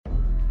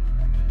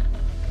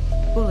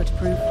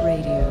Bulletproof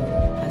Radio,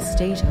 a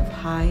state of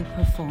high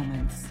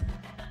performance.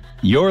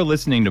 You're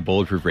listening to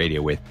Bulletproof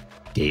Radio with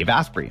Dave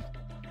Asprey.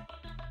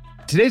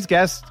 Today's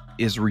guest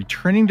is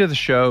returning to the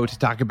show to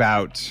talk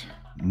about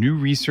new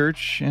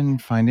research and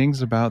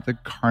findings about the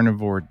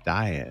carnivore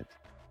diet.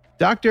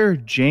 Dr.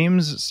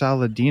 James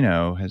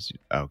Saladino has...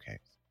 Okay.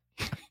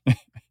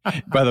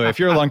 By the way, if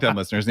you're a longtime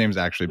listener, his name is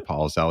actually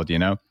Paul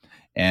Saladino.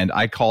 And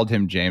I called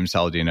him James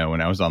Saladino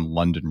when I was on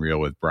London Reel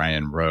with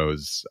Brian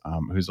Rose,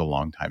 who's a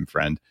longtime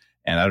friend.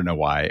 And I don't know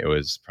why. It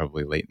was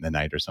probably late in the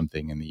night or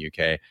something in the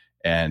UK.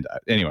 And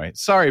anyway,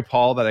 sorry,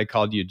 Paul, that I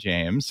called you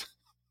James.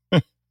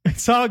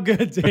 It's all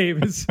good,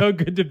 Dave. It's so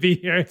good to be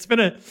here. It's been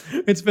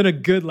a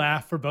good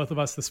laugh for both of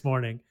us this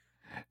morning.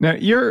 Now,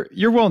 you're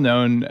well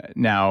known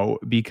now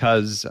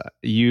because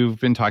you've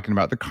been talking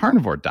about the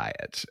carnivore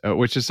diet,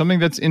 which is something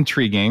that's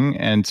intriguing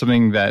and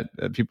something that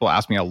people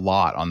ask me a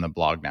lot on the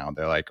blog now.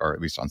 They're like, or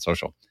at least on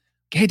social,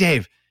 "Hey,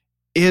 Dave,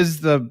 is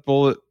the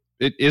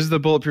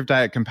Bulletproof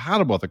diet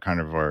compatible with the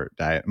carnivore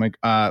diet?" I'm like,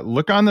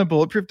 look on the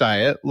Bulletproof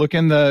diet, look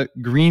in the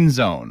green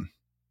zone.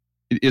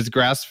 Is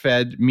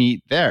grass-fed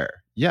meat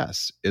there?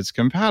 Yes, it's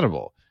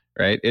compatible.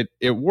 Right?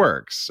 It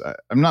works.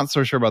 I'm not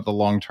so sure about the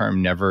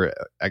long-term never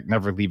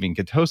leaving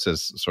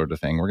ketosis sort of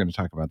thing. We're going to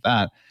talk about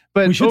that.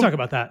 But we should talk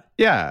about that.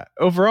 Yeah.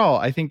 Overall,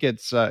 I think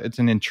it's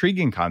an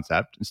intriguing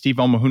concept. Steve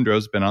Omohundro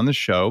has been on the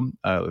show,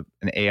 an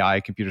AI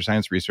computer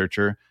science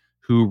researcher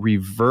who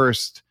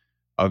reversed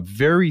a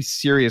very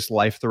serious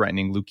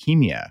life-threatening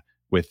leukemia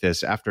with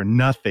this after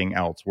nothing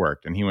else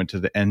worked. And he went to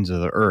the ends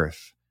of the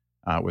earth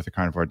with the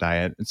carnivore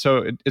diet. And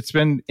so it's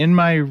been in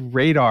my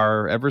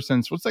radar ever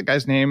since. What's that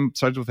guy's name?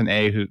 Starts with an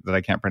A that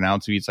I can't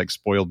pronounce, who eats like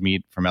spoiled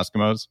meat from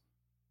Eskimos.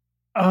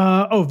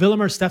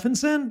 Villemar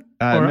Stephenson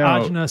or no.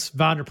 Agnes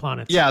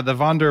Vanderplanet? Yeah, the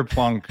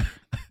Vanderpump.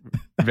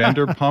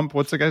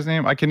 What's the guy's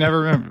name? I can never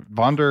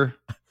remember.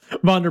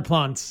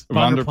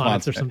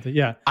 Vanderplants or something.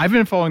 Yeah. I've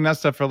been following that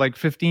stuff for like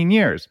 15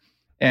 years.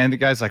 And the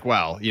guy's like,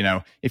 well,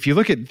 if you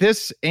look at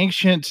this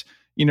ancient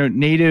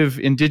native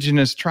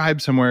indigenous tribe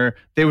somewhere,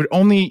 they would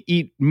only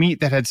eat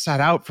meat that had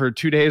sat out for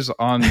 2 days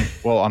on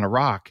a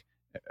rock.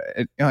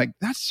 Like,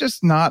 that's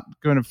just not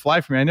going to fly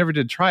for me. I never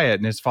did try it.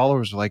 And his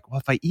followers are like, well,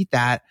 if I eat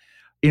that,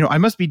 I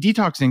must be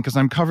detoxing because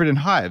I'm covered in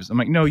hives. I'm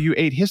like, no, you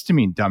ate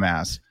histamine,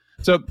 dumbass.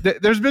 So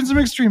there's been some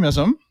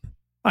extremism.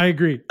 I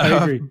agree.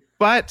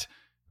 But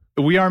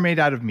we are made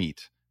out of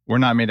meat. We're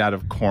not made out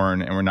of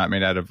corn, and we're not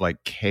made out of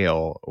like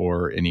kale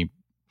or any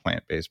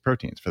plant-based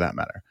proteins for that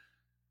matter.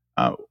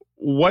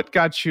 What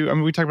got you,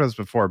 we talked about this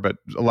before, but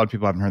a lot of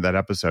people haven't heard that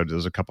episode. It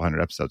was a couple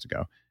hundred episodes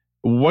ago.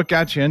 What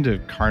got you into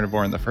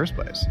carnivore in the first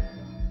place?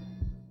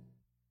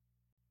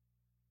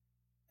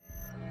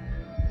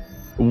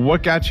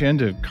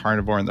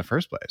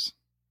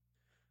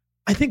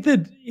 I think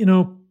that,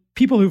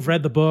 people who've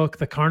read the book,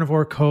 The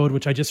Carnivore Code,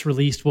 which I just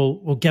released,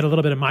 will get a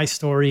little bit of my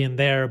story in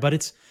there,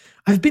 but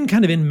I've been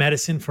kind of in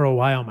medicine for a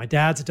while. My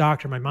dad's a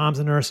doctor. My mom's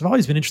a nurse. I've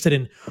always been interested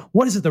in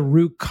what is the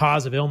root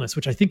cause of illness,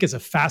 which I think is a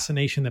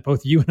fascination that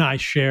both you and I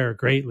share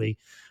greatly.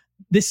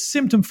 This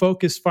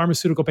symptom-focused,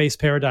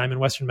 pharmaceutical-based paradigm in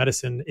Western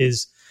medicine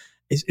is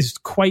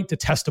quite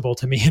detestable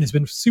to me and has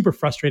been super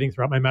frustrating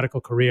throughout my medical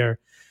career.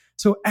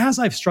 So as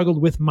I've struggled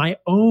with my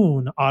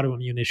own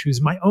autoimmune issues,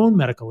 my own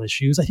medical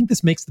issues, I think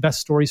this makes the best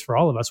stories for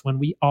all of us when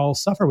we all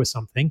suffer with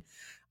something.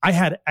 I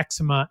had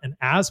eczema and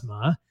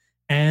asthma,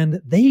 and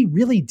they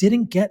really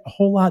didn't get a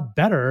whole lot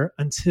better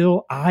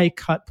until I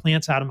cut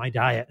plants out of my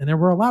diet. And there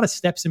were a lot of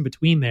steps in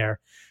between there.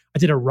 I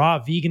did a raw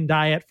vegan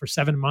diet for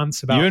 7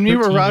 months. About you and me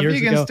were raw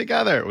vegans ago.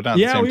 Together. Well, not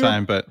at the same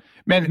time, but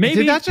man,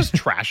 did that just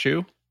trash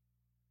you?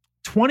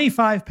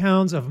 25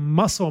 pounds of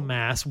muscle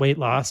mass, weight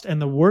loss,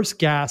 and the worst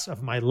gas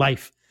of my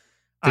life.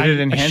 Did it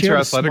enhance your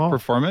athletic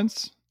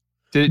performance?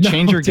 Did it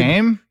change your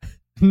game?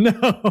 No.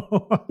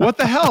 What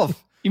the hell?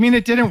 You mean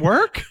it didn't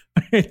work?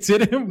 It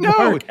didn't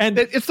work. And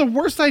it's the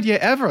worst idea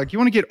ever. Like, you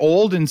want to get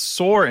old and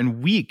sore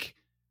and weak.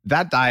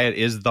 That diet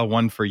is the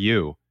one for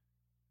you.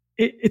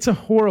 It's a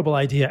horrible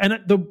idea. And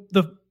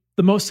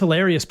the most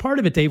hilarious part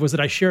of it, Dave, was that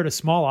I shared a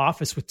small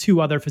office with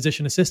 2 other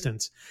physician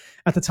assistants.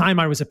 At the time,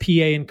 I was a PA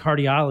in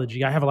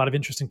cardiology. I have a lot of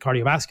interest in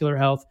cardiovascular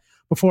health.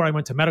 Before I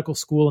went to medical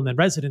school and then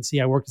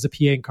residency, I worked as a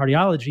PA in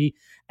cardiology.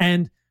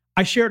 And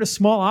I shared a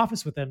small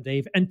office with them,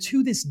 Dave. And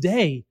to this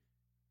day,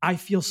 I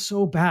feel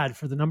so bad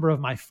for the number of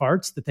my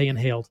farts that they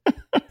inhaled.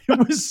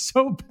 It was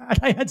so bad.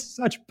 I had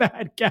such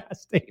bad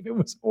gas, Dave. It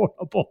was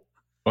horrible.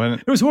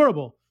 It was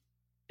horrible.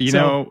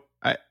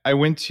 I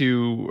went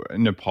to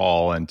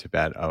Nepal and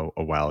Tibet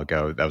a while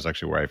ago. That was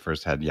actually where I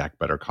first had yak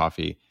butter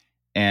coffee.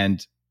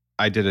 And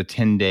I did a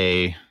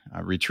 10-day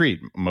retreat,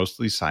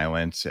 mostly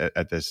silent,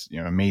 at this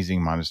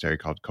amazing monastery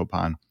called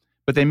Kopan.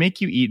 But they make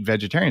you eat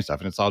vegetarian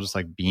stuff, and it's all just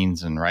like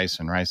beans and rice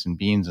and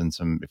beans and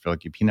some, if you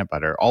like, peanut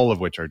butter, all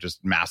of which are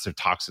just massive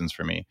toxins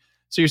for me.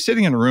 So you're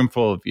sitting in a room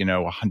full of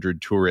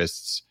 100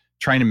 tourists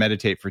trying to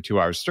meditate for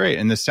 2 hours straight,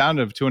 and the sound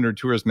of 200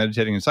 tourists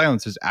meditating in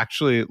silence is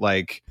actually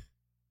like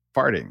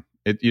farting.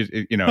 And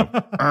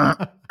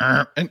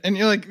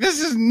you're like,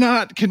 this is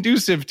not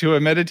conducive to a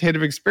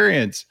meditative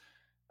experience.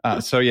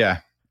 So yeah,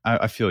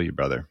 I feel you,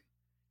 brother.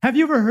 Have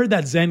you ever heard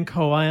that Zen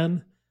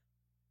koan?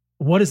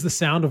 What is the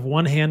sound of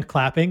one hand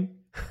clapping?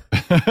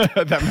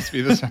 That must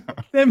be the sound.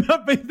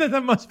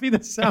 That must be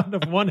the sound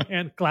of one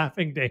hand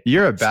clapping, Dave.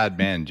 You're a bad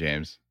man,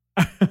 James.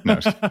 No,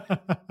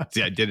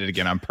 see, I did it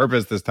again on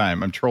purpose this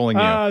time. I'm trolling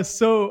you.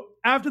 So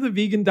after the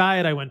vegan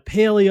diet, I went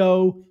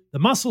paleo. The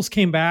muscles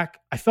came back.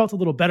 I felt a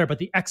little better, but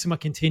the eczema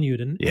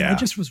continued. And I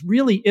just was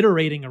really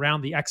iterating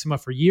around the eczema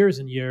for years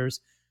and years.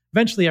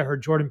 Eventually, I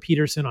heard Jordan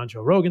Peterson on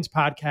Joe Rogan's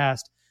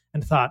podcast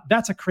and thought,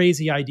 that's a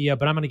crazy idea,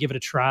 but I'm going to give it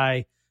a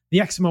try. The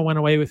eczema went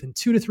away within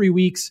 2 to 3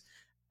 weeks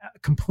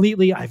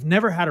completely. I've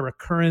never had a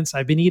recurrence.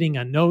 I've been eating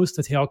a nose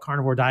to tail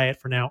carnivore diet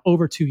for now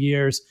over 2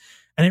 years.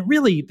 And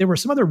there were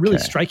some other really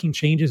striking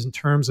changes in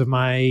terms of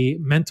my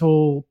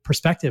mental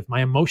perspective,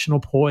 my emotional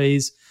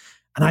poise.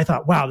 And I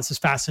thought, wow, this is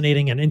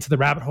fascinating. And into the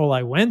rabbit hole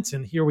I went.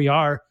 And here we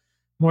are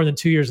more than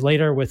 2 years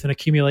later with an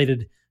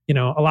accumulated,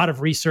 a lot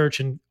of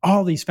research and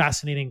all these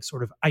fascinating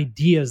sort of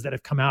ideas that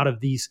have come out of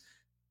these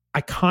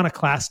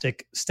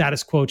iconoclastic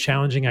status quo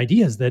challenging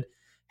ideas that,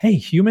 hey,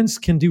 humans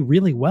can do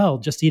really well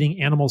just eating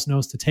animals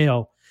nose to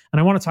tail. And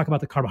I want to talk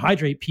about the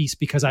carbohydrate piece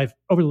because I've,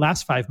 over the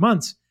last 5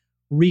 months,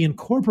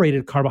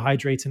 reincorporated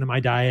carbohydrates into my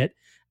diet,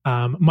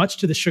 much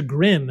to the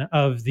chagrin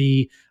of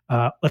the,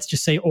 let's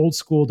just say, old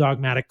school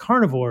dogmatic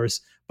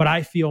carnivores, but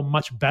I feel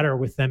much better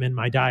with them in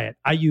my diet.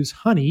 I use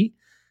honey,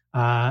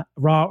 raw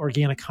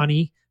organic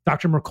honey.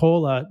 Dr.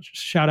 Mercola,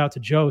 shout out to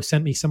Joe,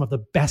 sent me some of the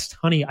best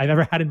honey I've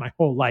ever had in my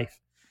whole life.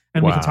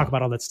 And we can talk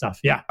about all that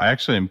stuff. Yeah. I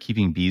actually am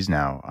keeping bees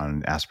now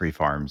on Asprey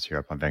Farms here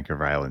up on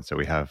Vancouver Island. So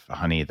we have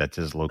honey that's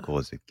as local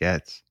as it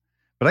gets.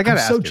 But I got to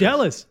ask you, so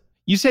jealous.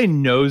 You say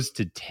nose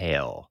to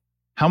tail.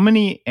 How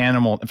many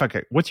in fact,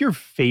 what's your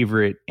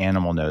favorite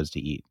animal nose to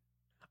eat?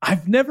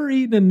 I've never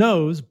eaten a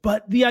nose,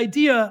 but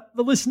the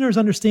listeners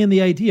understand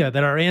the idea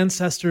that our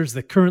ancestors,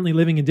 the currently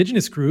living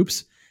indigenous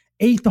groups,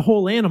 ate the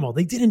whole animal.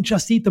 They didn't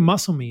just eat the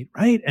muscle meat,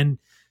 right? And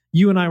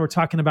you and I were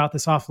talking about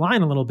this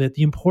offline a little bit,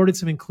 the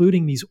importance of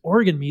including these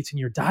organ meats in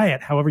your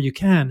diet, however you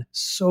can,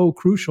 so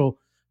crucial,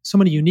 so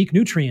many unique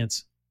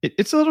nutrients.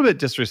 It's a little bit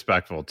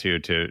disrespectful too,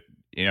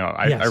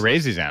 I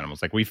raise these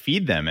animals, like we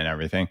feed them and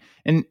everything.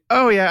 And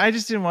I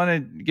just didn't want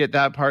to get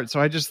that part. So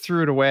I just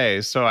threw it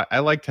away. So I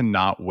like to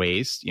not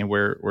waste,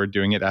 we're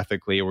doing it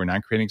ethically. We're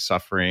not creating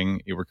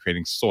suffering. We're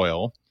creating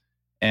soil.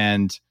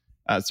 And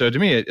so to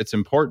me, it's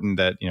important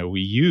that, we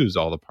use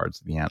all the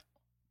parts of the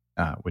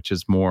animal, which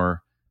is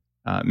more,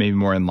 maybe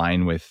more in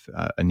line with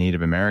a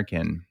Native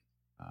American,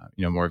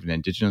 more of an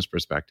indigenous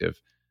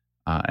perspective.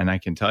 And I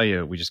can tell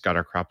you, we just got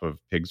our crop of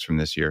pigs from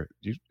this year.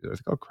 Are they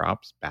called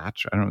crops?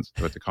 Batch? I don't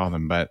know what to call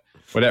them, but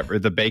whatever.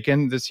 The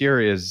bacon this year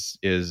is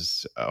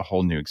a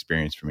whole new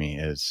experience for me.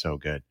 It is so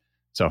good.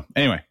 So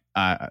anyway,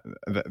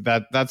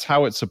 that's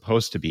how it's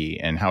supposed to be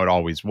and how it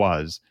always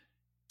was.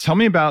 Tell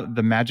me about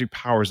the magic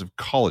powers of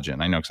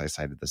collagen. I know because I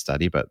cited the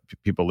study, but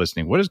people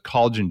listening, what does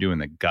collagen do in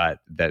the gut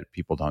that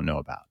people don't know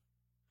about?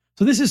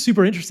 So this is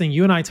super interesting.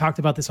 You and I talked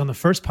about this on the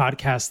first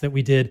podcast that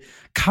we did.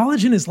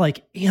 Collagen is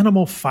like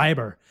animal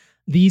fiber.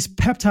 These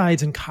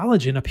peptides and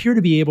collagen appear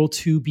to be able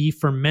to be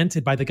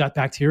fermented by the gut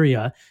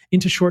bacteria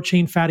into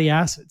short-chain fatty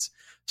acids.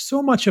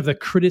 So much of the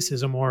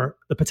criticism or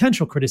the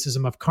potential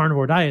criticism of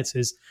carnivore diets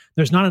is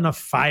there's not enough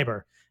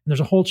fiber. And there's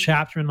a whole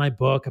chapter in my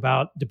book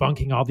about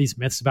debunking all these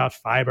myths about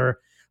fiber.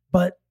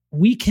 But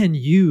we can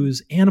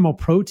use animal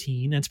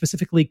protein and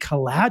specifically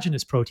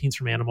collagenous proteins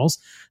from animals,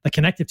 the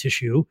connective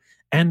tissue,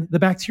 and the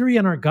bacteria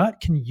in our gut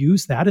can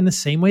use that in the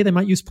same way they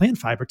might use plant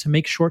fiber to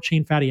make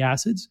short-chain fatty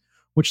acids,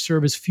 which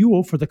serve as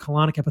fuel for the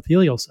colonic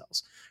epithelial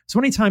cells. So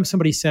anytime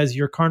somebody says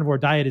your carnivore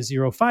diet is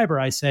zero fiber,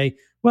 I say,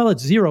 well,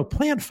 it's zero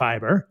plant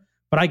fiber,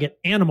 but I get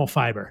animal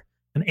fiber.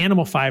 And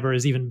animal fiber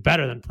is even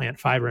better than plant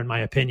fiber, in my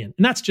opinion.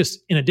 And that's just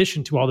in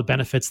addition to all the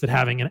benefits that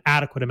having an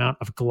adequate amount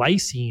of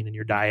glycine in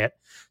your diet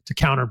to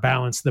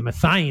counterbalance the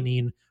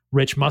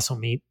methionine-rich muscle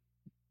meat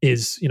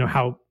is,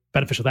 how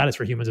beneficial that is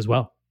for humans as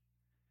well.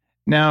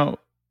 Now,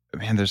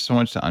 man, there's so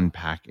much to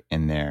unpack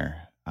in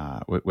there.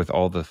 With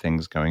all the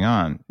things going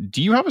on.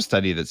 Do you have a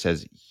study that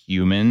says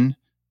human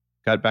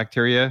gut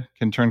bacteria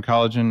can turn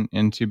collagen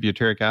into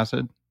butyric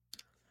acid?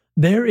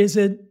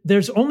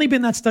 There's only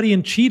been that study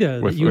in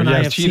cheetah that you and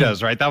I have cheetahs,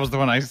 seen. Right? That was the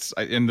one I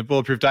in the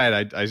Bulletproof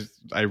Diet.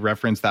 I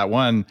referenced that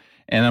one,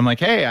 and I'm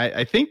like, hey,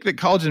 I think that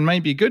collagen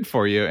might be good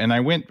for you. And I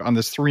went on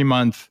this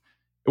 3-month.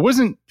 It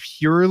wasn't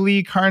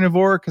purely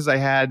carnivore because I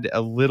had a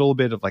little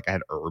bit of I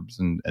had herbs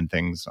and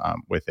things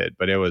with it,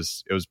 but it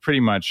was pretty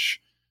much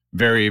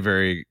very,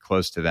 very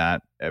close to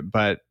that.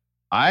 But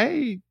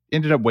I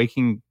ended up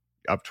waking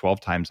up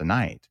 12 times a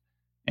night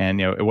and,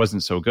 it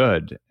wasn't so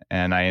good.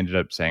 And I ended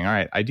up saying, all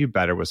right, I do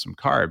better with some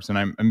carbs. And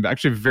I'm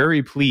actually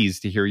very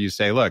pleased to hear you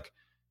say, look,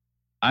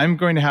 I'm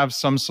going to have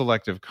some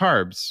selective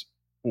carbs.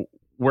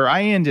 Where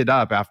I ended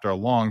up after a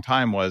long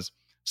time was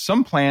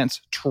some plants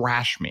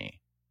trash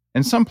me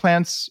and some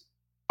plants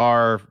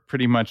are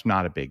pretty much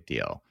not a big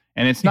deal.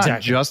 And it's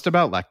not just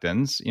about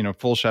lectins.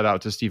 Full shout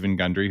out to Stephen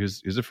Gundry,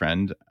 who's a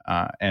friend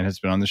and has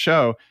been on the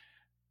show.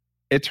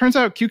 it turns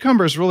out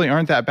cucumbers really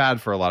aren't that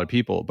bad for a lot of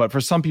people, but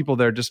for some people,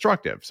 they're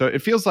destructive. So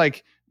it feels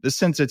like the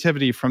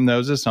sensitivity from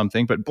those is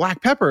something, but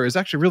black pepper is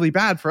actually really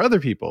bad for other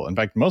people. In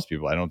fact, most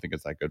people, I don't think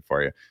it's that good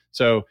for you.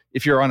 So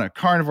if you're on a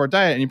carnivore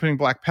diet and you're putting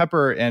black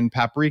pepper and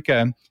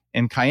paprika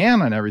and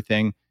cayenne on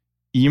everything,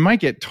 you might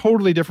get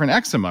totally different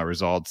eczema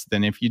results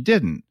than if you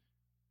didn't,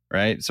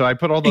 right? So I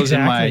put all those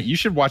in my, you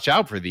should watch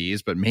out for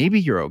these, but maybe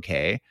you're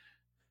okay.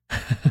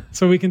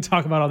 So we can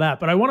talk about all that,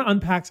 but I want to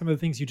unpack some of the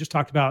things you just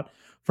talked about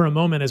for a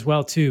moment as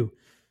well too.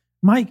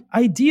 My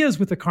ideas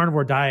with the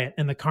carnivore diet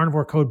and the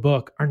carnivore code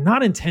book are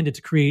not intended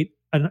to create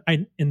an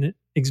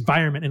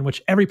environment in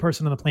which every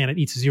person on the planet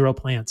eats 0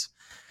 plants.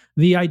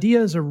 The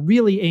ideas are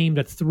really aimed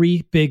at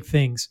 3 big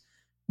things.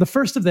 The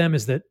first of them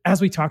is that,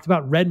 as we talked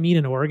about, red meat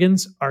and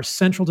organs are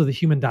central to the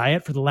human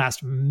diet for the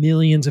last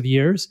millions of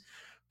years,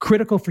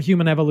 critical for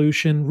human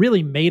evolution,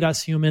 really made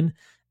us human,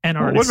 and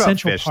are an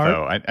essential fish, part.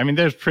 Though? I mean,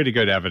 there's pretty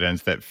good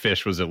evidence that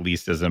fish was at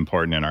least as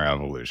important in our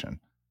evolution.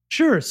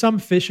 Sure, some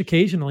fish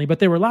occasionally, but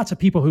there were lots of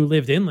people who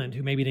lived inland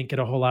who maybe didn't get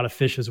a whole lot of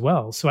fish as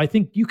well. So I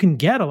think you can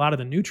get a lot of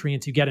the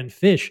nutrients you get in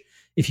fish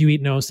if you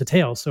eat nose to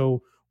tail.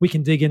 So we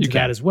can dig into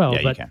that as well.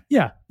 Yeah,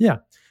 but yeah.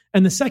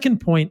 And the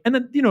second point, and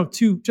then,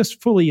 to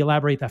just fully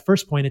elaborate that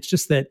first point, it's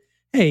just that,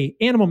 hey,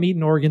 animal meat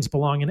and organs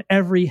belong in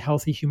every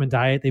healthy human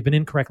diet. They've been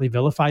incorrectly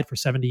vilified for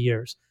 70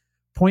 years.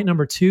 Point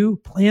number 2,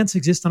 plants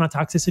exist on a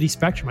toxicity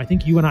spectrum. I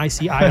think you and I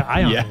see eye to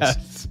eye on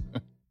this.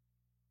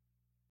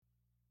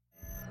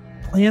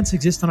 Plants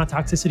exist on a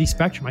toxicity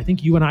spectrum. I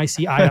think you and I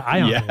see eye to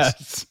eye on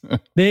this.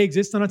 They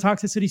exist on a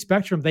toxicity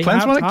spectrum.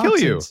 Plants want to kill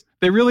you.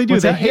 They really do.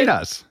 They hate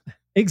us.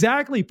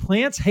 Exactly.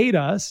 Plants hate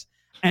us.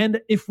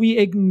 And if we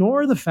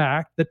ignore the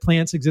fact that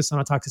plants exist on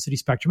a toxicity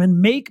spectrum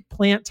and make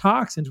plant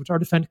toxins, which are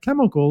defense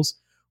chemicals,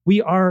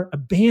 we are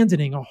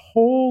abandoning a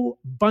whole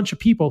bunch of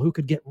people who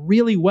could get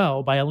really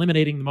well by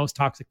eliminating the most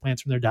toxic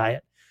plants from their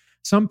diet.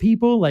 Some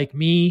people, like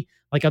me,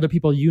 like other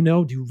people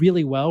do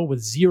really well with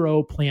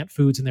 0 plant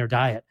foods in their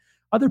diet.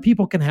 Other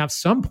people can have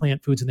some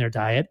plant foods in their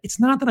diet. It's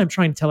not that I'm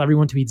trying to tell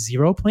everyone to eat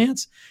 0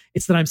 plants.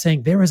 It's that I'm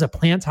saying there is a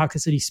plant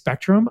toxicity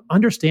spectrum.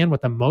 Understand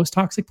what the most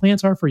toxic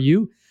plants are for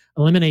you.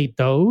 Eliminate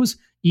those.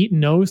 Eat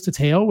nose to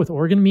tail with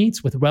organ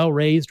meats, with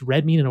well-raised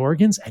red meat and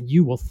organs, and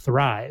you will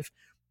thrive.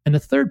 And the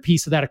third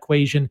piece of that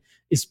equation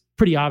is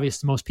pretty obvious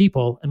to most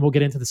people, and we'll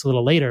get into this a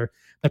little later,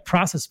 that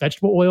processed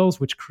vegetable oils,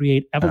 which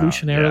create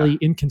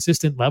evolutionarily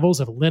inconsistent levels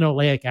of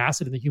linoleic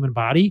acid in the human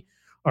body,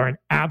 are an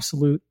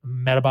absolute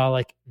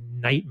metabolic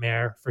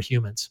nightmare for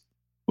humans.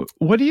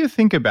 What do you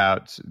think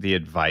about the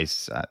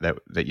advice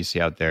that you see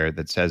out there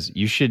that says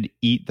you should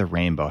eat the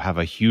rainbow, have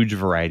a huge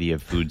variety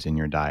of foods in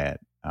your diet?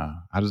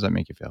 How does that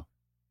make you feel?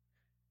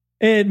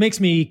 It makes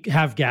me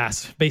have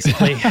gas,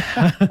 basically.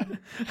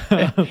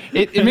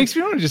 it makes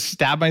me want to just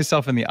stab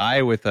myself in the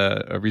eye with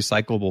a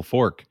recyclable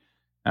fork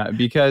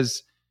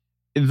because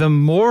the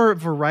more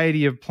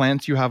variety of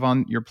plants you have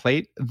on your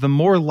plate, the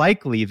more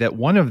likely that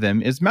one of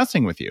them is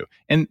messing with you.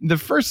 And the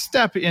first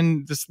step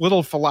in this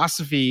little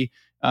philosophy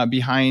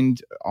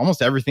behind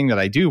almost everything that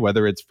I do,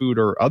 whether it's food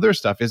or other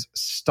stuff, is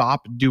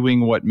stop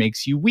doing what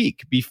makes you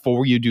weak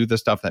before you do the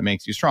stuff that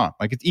makes you strong.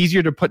 Like, it's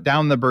easier to put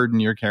down the burden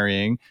you're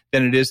carrying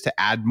than it is to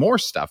add more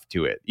stuff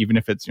to it, even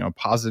if it's,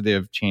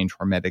 positive change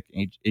hormetic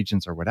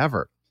agents or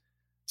whatever.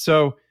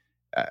 So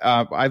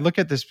I look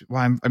at this,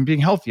 well, I'm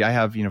being healthy. I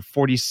have,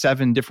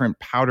 47 different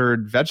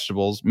powdered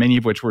vegetables, many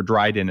of which were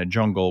dried in a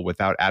jungle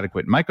without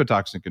adequate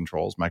mycotoxin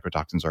controls.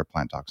 Mycotoxins are a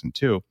plant toxin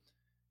too.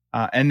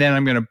 And then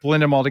I'm going to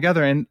blend them all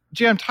together. And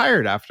I'm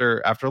tired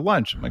after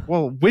lunch. I'm like,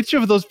 well, which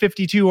of those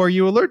 52 are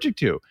you allergic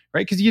to?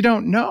 Right? Because you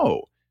don't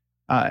know.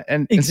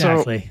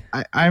 Exactly.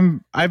 And so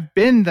I've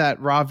been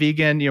that raw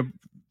vegan,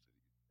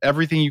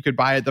 everything you could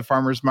buy at the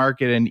farmer's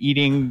market and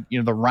eating,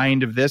 the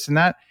rind of this and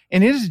that.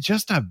 And it is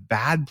just a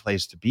bad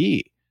place to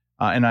be.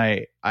 And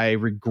I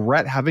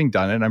regret having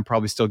done it. I'm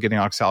probably still getting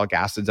oxalic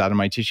acids out of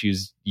my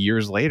tissues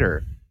years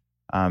later.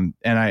 And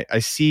I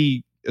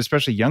see,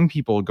 especially young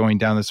people going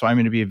down this. So I'm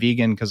going to be a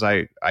vegan because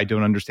I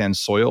don't understand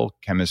soil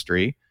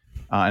chemistry.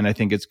 And I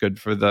think it's good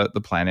for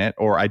the planet.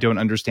 Or I don't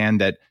understand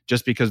that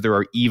just because there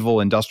are evil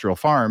industrial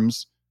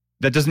farms,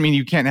 that doesn't mean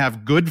you can't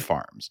have good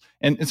farms.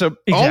 And so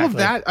all of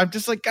that, I'm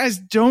just like, guys,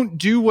 don't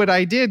do what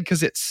I did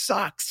because it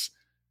sucks.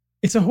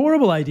 It's a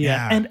horrible idea.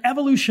 Yeah. And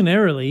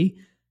evolutionarily,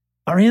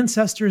 our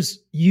ancestors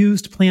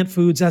used plant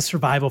foods as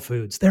survival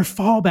foods. They're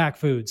fallback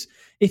foods.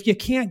 If you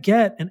can't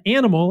get an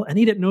animal and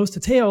eat it nose to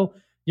tail,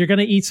 you're going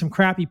to eat some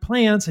crappy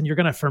plants and you're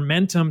going to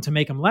ferment them to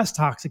make them less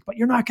toxic, but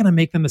you're not going to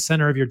make them the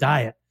center of your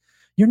diet.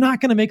 You're not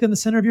going to make them the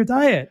center of your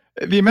diet.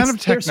 The amount of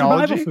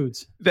technology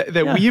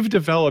that we've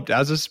developed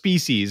as a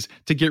species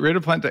to get rid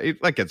of plant,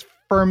 like it's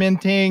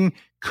fermenting,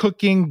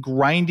 cooking,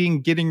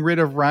 grinding, getting rid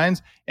of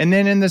rinds. And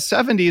then in the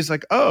 70s,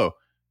 like, oh,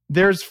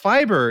 there's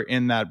fiber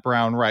in that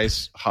brown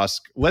rice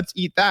husk. Let's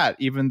eat that,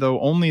 even though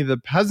only the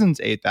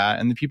peasants ate that.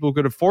 And the people who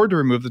could afford to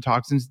remove the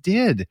toxins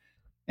did.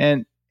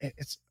 And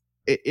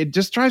it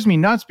just drives me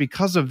nuts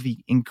because of the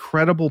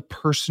incredible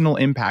personal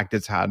impact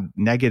it's had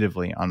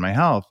negatively on my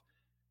health.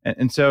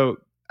 And so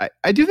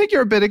I do think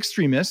you're a bit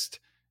extremist.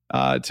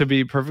 to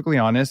be perfectly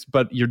honest,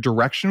 but you're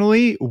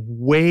directionally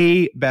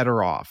way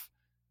better off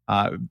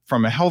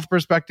from a health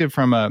perspective,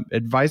 from a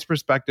advice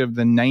perspective,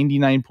 than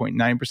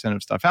 99.9%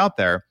 of stuff out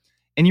there.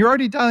 And you're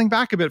already dialing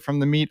back a bit from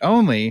the meat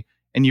only,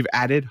 and you've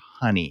added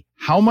honey.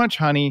 How much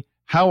honey?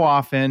 How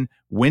often?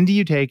 When do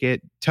you take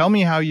it? Tell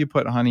me how you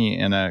put honey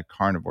in a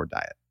carnivore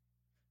diet.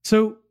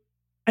 So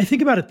I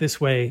think about it this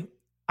way.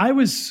 I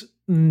was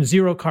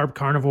zero carb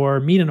carnivore,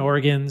 meat and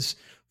organs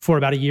for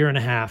about a year and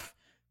a half.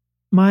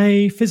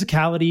 My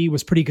physicality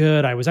was pretty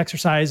good. I was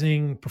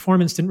exercising.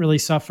 Performance didn't really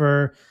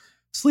suffer.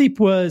 Sleep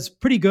was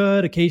pretty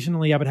good.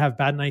 Occasionally I would have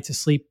bad nights of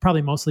sleep,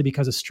 probably mostly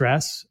because of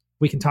stress.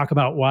 We can talk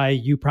about why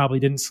you probably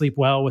didn't sleep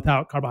well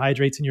without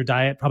carbohydrates in your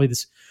diet. Probably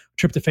this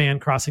tryptophan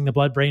crossing the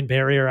blood-brain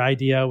barrier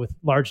idea with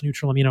large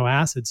neutral amino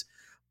acids.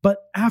 But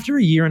after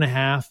a year and a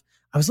half,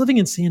 I was living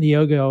in San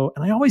Diego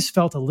and I always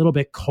felt a little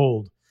bit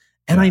cold.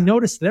 And I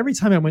noticed that every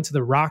time I went to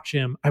the rock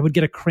gym, I would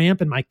get a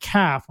cramp in my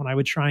calf when I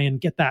would try and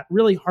get that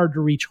really hard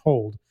to reach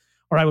hold.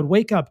 Or I would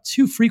wake up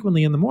too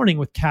frequently in the morning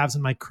with calves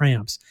in my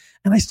cramps.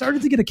 And I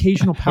started to get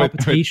occasional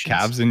palpitations. With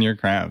calves in your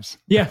cramps.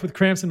 Yeah, with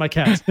cramps in my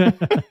calves.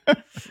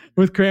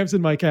 With cramps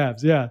in my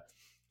calves, yeah.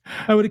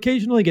 I would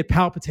occasionally get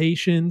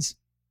palpitations.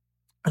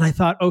 And I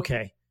thought,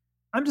 okay,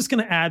 I'm just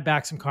going to add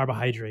back some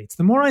carbohydrates.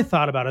 The more I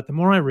thought about it, the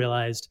more I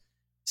realized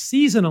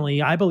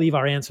seasonally, I believe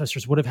our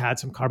ancestors would have had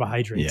some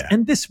carbohydrates. Yeah.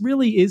 And this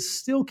really is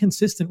still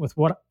consistent with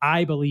what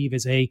I believe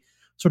is a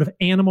sort of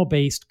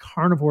animal-based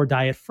carnivore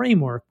diet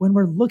framework. When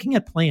we're looking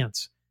at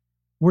plants,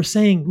 we're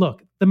saying,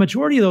 look, the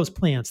majority of those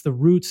plants, the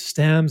roots,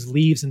 stems,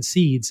 leaves, and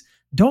seeds,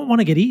 don't want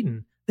to get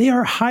eaten. They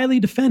are highly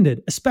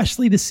defended,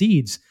 especially the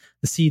seeds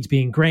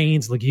being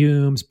grains,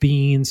 legumes,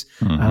 beans,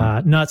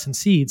 nuts, and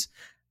seeds.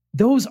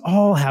 Those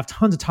all have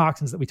tons of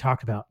toxins that we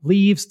talked about.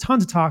 Leaves,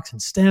 tons of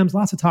toxins. Stems,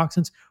 lots of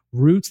toxins.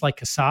 Roots like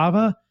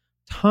cassava,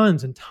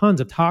 tons and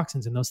tons of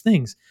toxins in those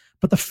things.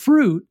 But the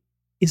fruit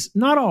is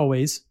not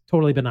always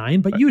totally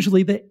benign, but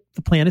usually the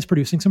plant is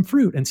producing some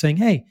fruit and saying,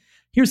 hey,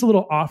 here's a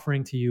little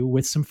offering to you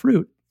with some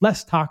fruit,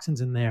 less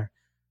toxins in there.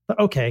 But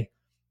okay,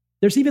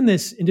 there's even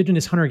this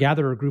indigenous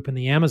hunter-gatherer group in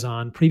the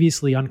Amazon,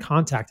 previously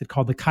uncontacted,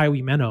 called the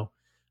Kaiwi Meno.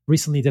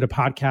 Recently did a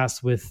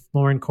podcast with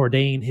Lauren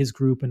Cordain, his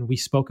group, and we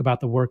spoke about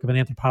the work of an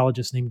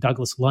anthropologist named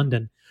Douglas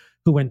London,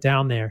 who went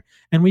down there.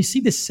 And we see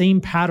the same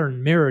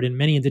pattern mirrored in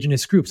many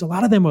indigenous groups. A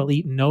lot of them will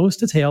eat nose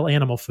to tail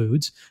animal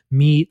foods,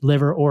 meat,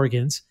 liver,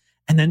 organs,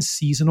 and then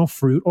seasonal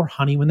fruit or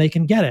honey when they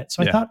can get it.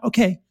 So I thought,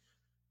 okay,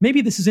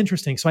 maybe this is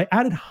interesting. So I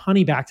added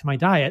honey back to my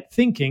diet,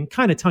 thinking,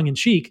 kind of tongue in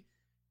cheek,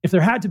 if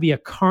there had to be a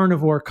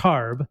carnivore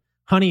carb,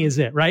 honey is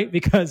it, right?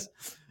 Because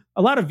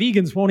a lot of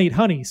vegans won't eat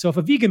honey. So if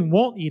a vegan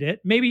won't eat it,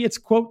 maybe it's,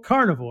 quote,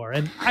 carnivore.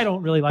 And I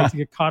don't really like to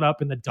get caught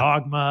up in the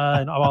dogma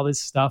and all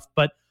this stuff.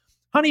 But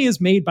honey is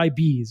made by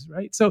bees,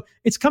 right? So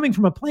it's coming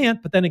from a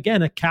plant. But then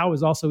again, a cow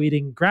is also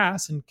eating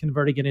grass and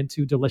converting it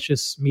into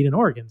delicious meat and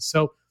organs.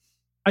 So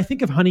I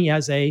think of honey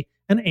as an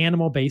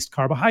animal-based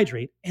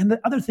carbohydrate. And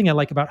the other thing I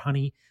like about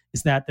honey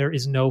is that there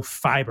is no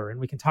fiber. And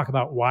we can talk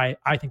about why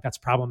I think that's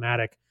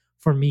problematic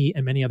for me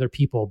and many other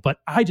people. But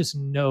I just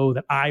know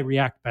that I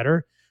react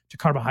better to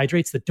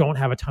carbohydrates that don't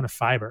have a ton of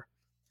fiber.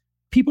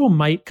 People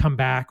might come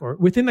back, or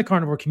within the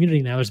carnivore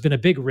community now, there's been a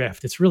big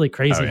rift. It's really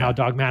crazy how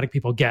dogmatic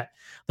people get.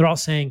 They're all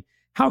saying,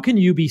 how can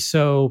you be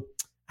so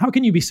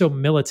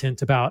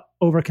militant about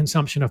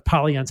overconsumption of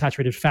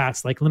polyunsaturated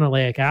fats like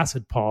linoleic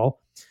acid,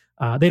 Paul?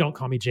 They don't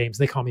call me James,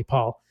 they call me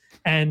Paul.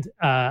 And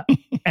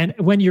and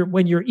when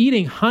you're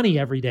eating honey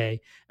every day,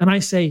 and I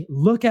say,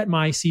 look at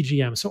my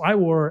CGM. So I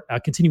wore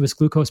a continuous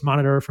glucose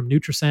monitor from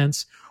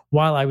NutriSense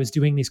while I was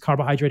doing these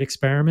carbohydrate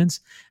experiments,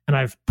 and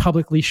I've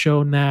publicly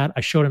shown that.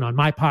 I showed it on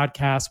my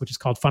podcast, which is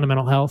called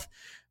Fundamental Health.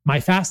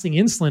 My fasting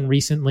insulin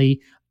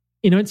recently,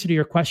 in answer to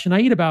your question, I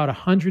eat about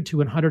 100 to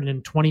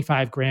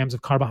 125 grams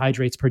of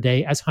carbohydrates per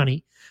day as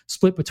honey,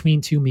 split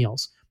between 2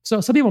 meals. So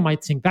some people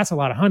might think that's a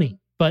lot of honey,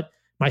 but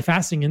my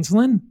fasting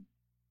insulin,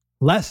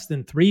 less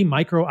than 3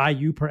 micro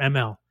IU per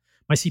ml.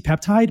 My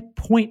C-peptide,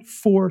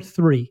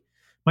 0.43.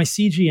 My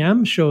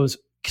CGM shows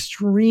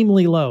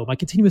extremely low. My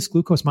continuous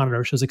glucose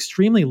monitor shows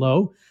extremely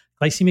low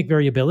glycemic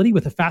variability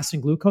with a fasting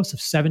glucose of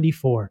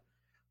 74.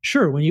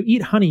 Sure, when you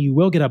eat honey, you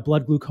will get a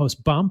blood glucose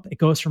bump. It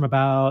goes from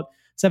about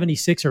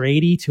 76 or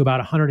 80 to about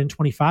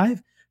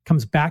 125,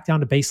 comes back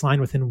down to baseline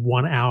within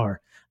 1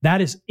 hour.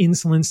 That is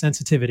insulin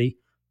sensitivity.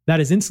 That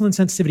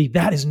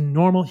is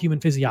normal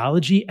human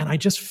physiology. And I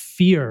just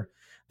fear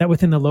that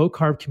within the low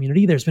carb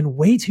community, there's been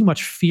way too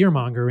much fear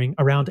mongering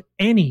around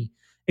any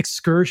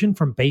excursion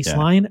from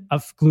baseline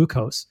of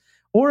glucose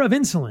or of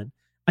insulin.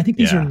 I think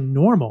these are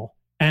normal,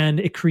 and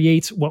it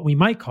creates what we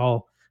might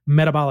call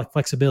metabolic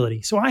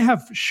flexibility. So I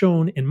have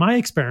shown in my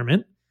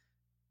experiment,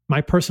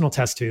 my personal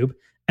test tube,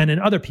 and in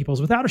other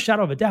people's, without a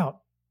shadow of a doubt,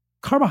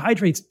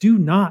 carbohydrates do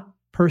not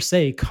per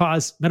se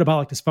cause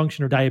metabolic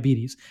dysfunction or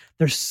diabetes.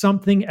 There's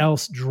something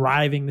else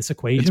driving this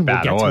equation. It's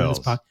bad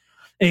oils.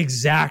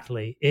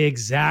 Exactly.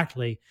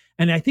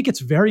 And I think it's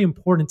very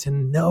important to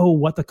know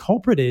what the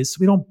culprit is so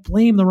we don't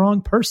blame the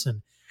wrong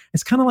person.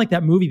 It's kind of like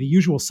that movie, The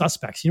Usual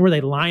Suspects, where they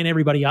line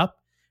everybody up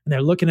and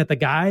they're looking at the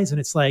guys, and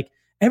it's like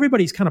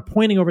everybody's kind of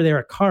pointing over there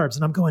at carbs,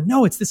 and I'm going,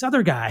 no, it's this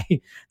other guy.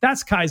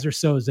 That's Kaiser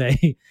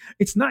Soze.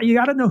 It's not. You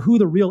got to know who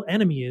the real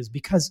enemy is,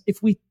 because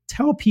if we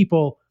tell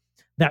people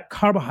that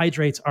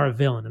carbohydrates are a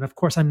villain, and of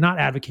course, I'm not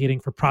advocating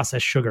for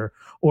processed sugar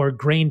or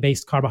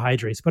grain-based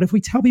carbohydrates, but if we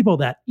tell people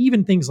that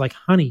even things like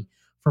honey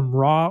from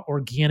raw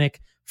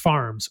organic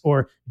farms,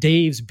 or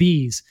Dave's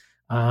bees,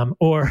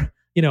 or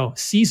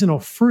seasonal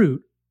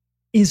fruit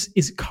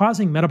is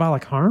causing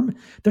metabolic harm,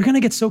 they're going to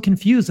get so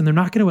confused, and they're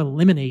not going to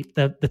eliminate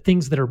the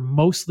things that are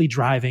mostly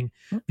driving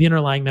the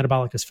underlying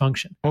metabolic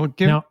dysfunction. Well,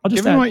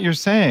 given what you're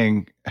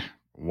saying,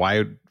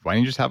 why don't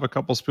you just have a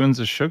couple spoons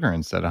of sugar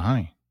instead of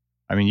honey?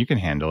 I mean, you can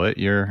handle it.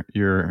 Your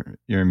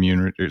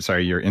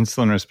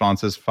insulin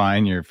response is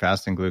fine. Your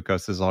fasting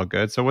glucose is all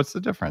good. So what's the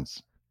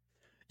difference?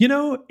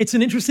 It's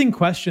an interesting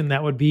question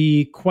that would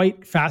be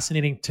quite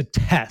fascinating to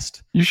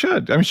test. You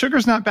should. I mean,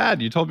 sugar's not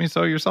bad. You told me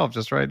so yourself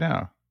just right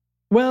now.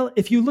 Well,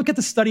 if you look at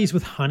the studies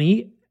with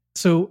honey,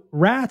 so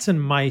rats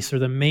and mice are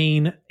the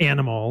main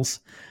animals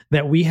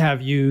that we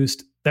have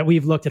used, that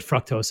we've looked at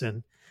fructose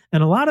in.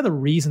 And a lot of the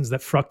reasons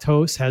that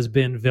fructose has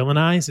been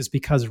villainized is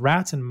because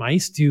rats and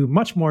mice do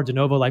much more de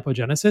novo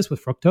lipogenesis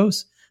with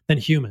fructose than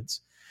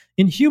humans.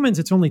 In humans,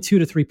 it's only 2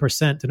 to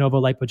 3% de novo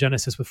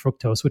lipogenesis with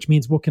fructose, which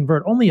means we'll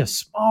convert only a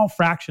small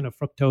fraction of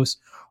fructose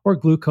or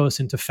glucose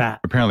into fat.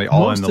 Apparently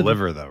all in the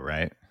liver though,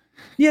 right?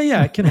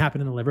 Yeah, it can happen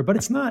in the liver, but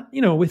it's not,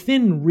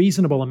 within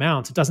reasonable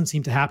amounts. It doesn't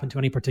seem to happen to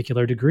any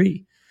particular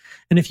degree.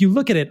 And if you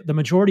look at it, the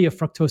majority of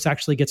fructose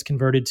actually gets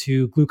converted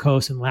to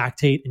glucose and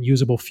lactate and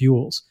usable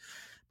fuels.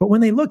 But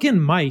when they look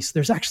in mice,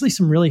 there's actually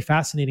some really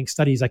fascinating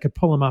studies. I could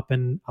pull them up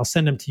and I'll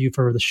send them to you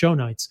for the show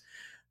notes.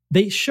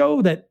 They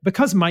show that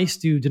because mice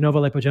do de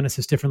novo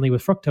lipogenesis differently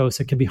with fructose,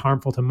 it can be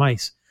harmful to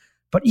mice.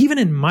 But even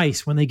in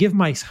mice, when they give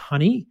mice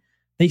honey,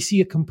 they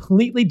see a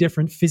completely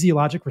different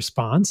physiologic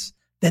response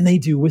than they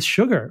do with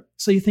sugar.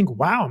 So you think,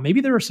 wow,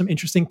 maybe there are some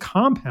interesting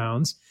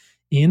compounds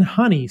in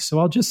honey. So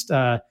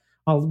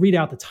I'll read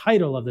out the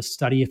title of the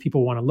study if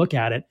people want to look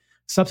at it.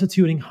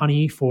 Substituting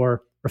honey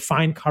for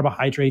refined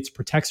carbohydrates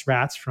protects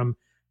rats from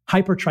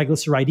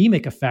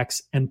hypertriglyceridemic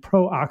effects and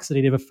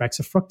pro-oxidative effects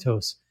of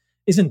fructose.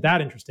 Isn't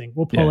that interesting?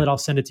 We'll pull it. I'll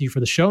send it to you for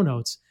the show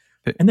notes.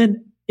 And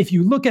then if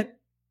you look at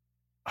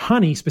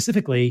honey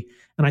specifically,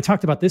 and I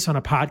talked about this on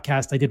a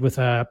podcast I did with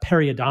a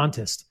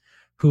periodontist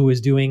who is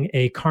doing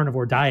a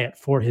carnivore diet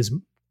for his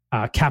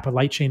kappa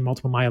light chain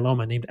multiple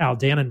myeloma named Al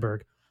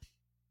Dannenberg.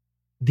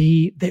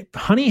 The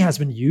honey has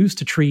been used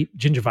to treat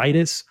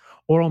gingivitis,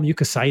 oral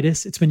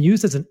mucositis. It's been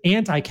used as an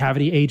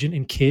anti-cavity agent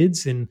in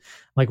kids in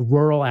like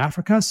rural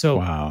Africa. So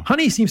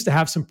honey seems to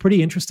have some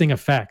pretty interesting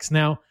effects.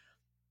 Now,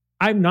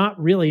 I'm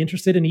not really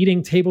interested in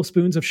eating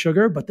tablespoons of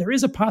sugar, but there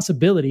is a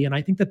possibility, and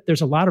I think that there's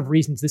a lot of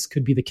reasons this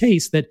could be the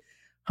case, that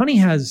honey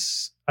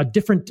has a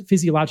different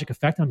physiologic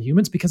effect on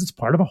humans because it's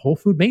part of a whole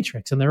food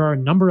matrix, and there are a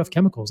number of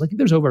chemicals. I think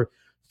there's over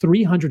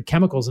 300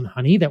 chemicals in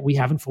honey that we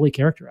haven't fully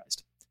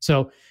characterized.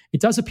 So it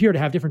does appear to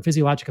have different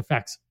physiologic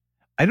effects.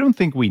 I don't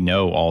think we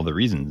know all the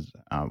reasons.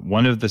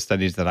 One of the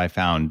studies that I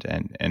found,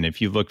 and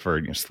if you look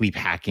for sleep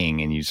hacking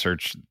and you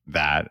search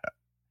that,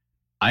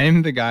 I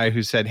am the guy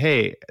who said,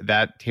 hey,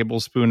 that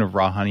tablespoon of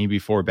raw honey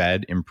before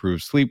bed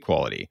improves sleep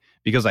quality,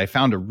 because I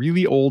found a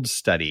really old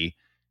study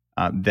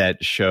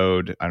that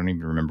showed, I don't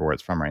even remember where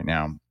it's from right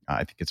now.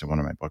 I think it's in one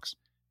of my books,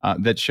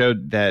 that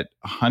showed that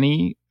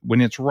honey,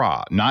 when it's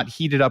raw, not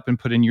heated up and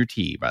put in your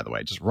tea, by the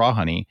way, just raw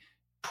honey,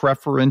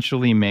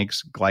 preferentially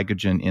makes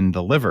glycogen in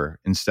the liver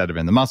instead of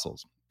in the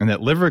muscles. And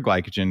that liver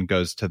glycogen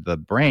goes to the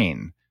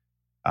brain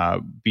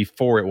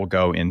before it will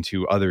go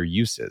into other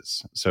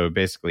uses. So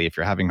basically, if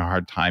you're having a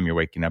hard time, you're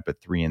waking up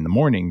at 3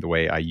 a.m, the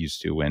way I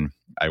used to when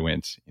I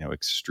went,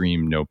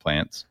 extreme no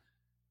plants.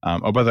 By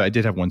the way, I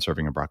did have 1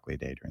 serving of broccoli a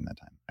day during that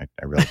time.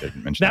 I really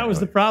didn't mention that. That was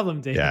the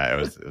problem, Dave. Yeah, it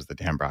was the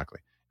damn broccoli.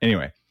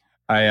 Anyway,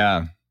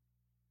 I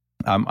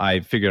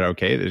figured,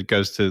 okay, it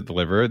goes to the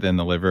liver, then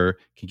the liver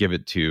can give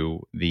it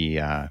to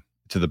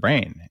the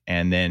brain.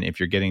 And then if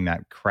you're getting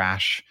that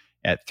crash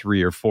at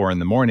 3 or 4 in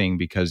the morning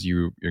because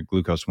your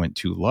glucose went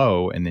too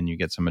low, and then you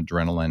get some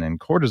adrenaline and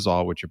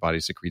cortisol, which your body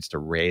secretes to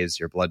raise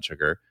your blood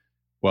sugar,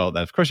 well,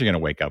 of course, you're going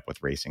to wake up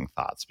with racing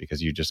thoughts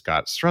because you just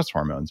got stress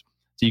hormones.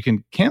 So you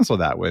can cancel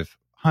that with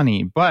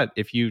honey. But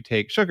if you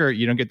take sugar,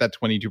 you don't get that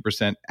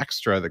 22%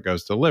 extra that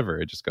goes to the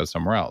liver. It just goes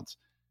somewhere else.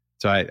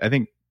 So I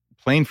think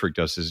plain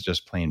fructose is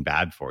just plain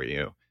bad for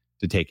you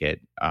to take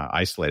it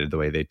isolated the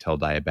way they tell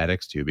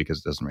diabetics to, because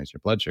it doesn't raise your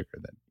blood sugar.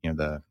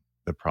 That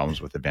the problems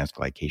with advanced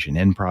glycation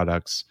end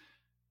products,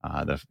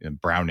 the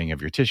browning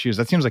of your tissues,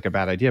 that seems like a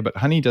bad idea. But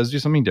honey does do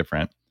something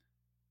different,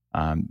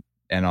 and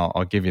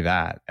I'll give you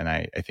that. And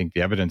I think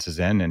the evidence is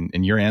in.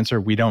 And your answer,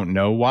 we don't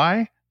know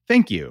why.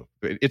 Thank you.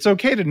 It's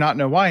okay to not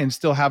know why and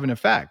still have an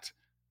effect.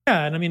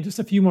 Yeah, and I mean, just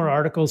a few more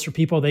articles for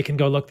people. They can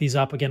go look these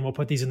up. Again, we'll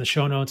put these in the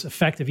show notes.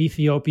 Effect of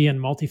Ethiopian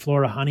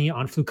multiflora honey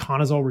on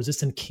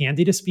fluconazole-resistant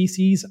candida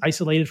species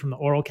isolated from the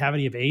oral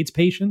cavity of AIDS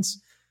patients.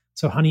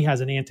 So honey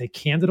has an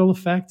anti-candidal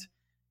effect.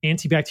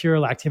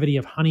 Antibacterial activity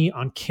of honey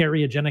on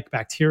karyogenic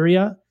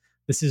bacteria.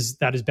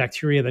 That is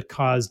bacteria that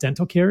cause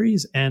dental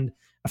caries, and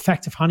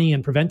effective honey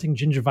in preventing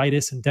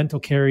gingivitis and dental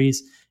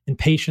caries in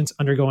patients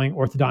undergoing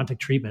orthodontic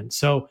treatment.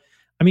 So,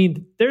 I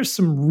mean, there's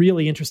some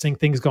really interesting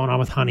things going on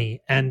with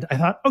honey. And I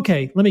thought,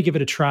 okay, let me give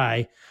it a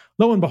try.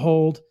 Lo and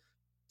behold,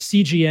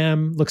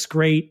 CGM looks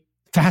great.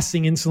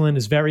 Fasting insulin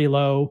is very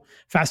low.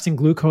 Fasting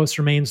glucose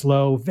remains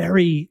low.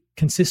 Very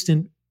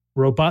consistent,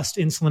 robust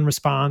insulin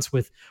response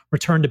with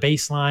return to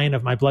baseline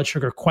of my blood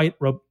sugar quite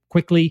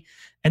quickly.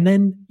 And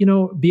then,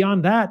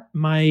 beyond that,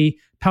 my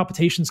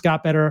palpitations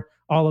got better.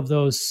 All of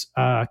those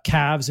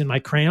calves in my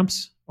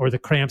cramps, or the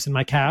cramps in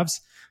my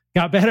calves,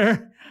 got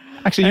better.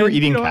 Actually, you were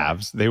eating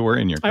calves. They were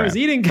in your cramps. I was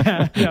eating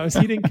calves. Yeah, I was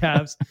eating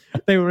calves.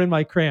 They were in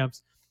my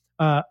cramps.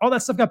 All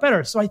that stuff got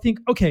better. So I think,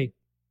 okay,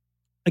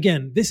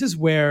 again, this is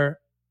where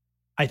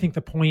I think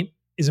the point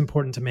is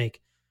important to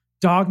make.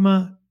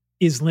 Dogma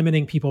is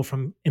limiting people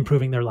from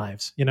improving their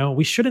lives.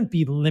 We shouldn't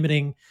be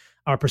limiting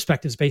our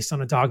perspectives based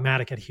on a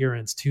dogmatic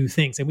adherence to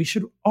things. And we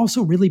should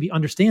also really be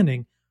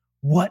understanding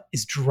what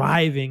is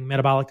driving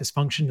metabolic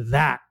dysfunction.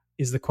 That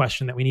is the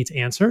question that we need to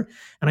answer.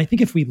 And I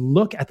think if we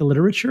look at the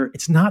literature,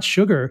 it's not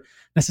sugar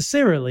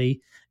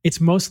necessarily. It's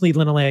mostly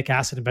linoleic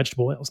acid and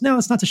vegetable oils. Now,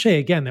 it's not to say,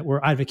 again, that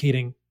we're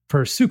advocating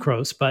for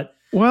sucrose, but...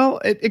 Well,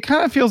 it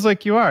kind of feels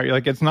like you are. You're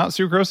like, it's not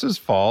sucrose's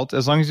fault.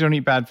 As long as you don't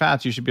eat bad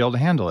fats, you should be able to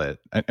handle it.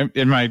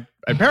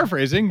 I'm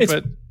paraphrasing,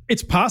 but...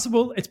 It's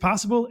possible. It's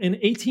possible. In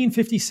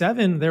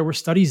 1857, there were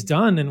studies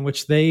done in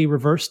which they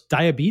reversed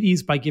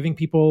diabetes by giving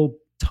people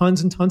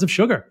tons and tons of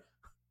sugar.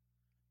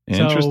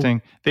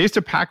 Interesting. They used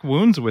to pack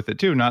wounds with it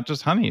too, not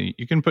just honey.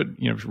 You can put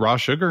raw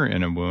sugar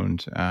in a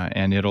wound,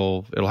 and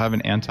it'll have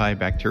an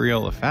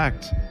antibacterial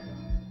effect.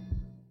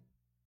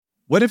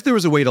 What if there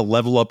was a way to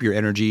level up your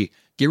energy,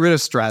 get rid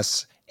of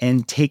stress,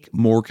 and take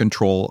more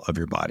control of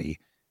your body?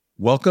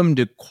 Welcome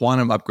to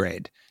Quantum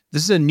Upgrade.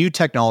 This is a new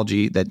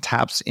technology that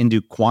taps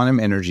into quantum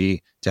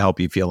energy to help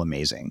you feel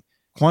amazing.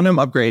 Quantum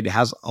Upgrade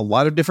has a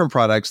lot of different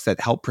products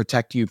that help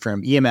protect you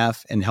from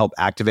EMF and help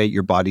activate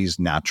your body's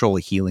natural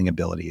healing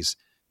abilities.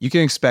 You can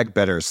expect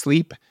better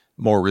sleep,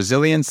 more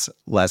resilience,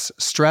 less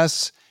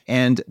stress,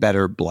 and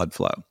better blood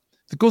flow.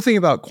 The cool thing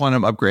about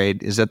Quantum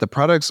Upgrade is that the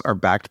products are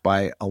backed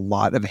by a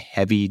lot of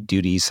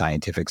heavy-duty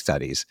scientific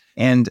studies,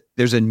 and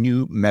there's a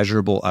new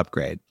measurable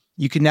upgrade.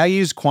 You can now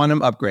use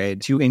Quantum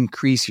Upgrade to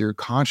increase your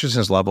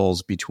consciousness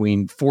levels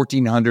between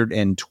 1400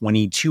 and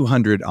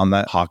 2200 on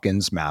the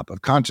Hawkins map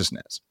of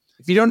consciousness.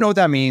 If you don't know what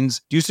that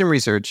means, do some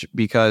research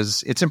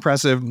because it's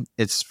impressive,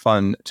 it's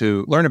fun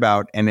to learn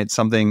about, and it's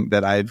something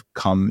that I've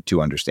come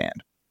to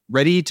understand.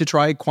 Ready to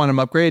try Quantum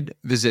Upgrade?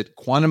 Visit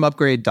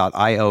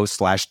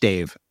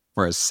quantumupgrade.io/Dave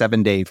for a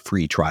 7-day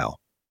free trial.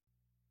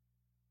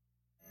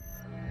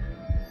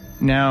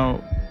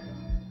 Now,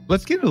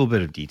 let's get a little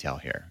bit of detail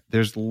here.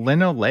 There's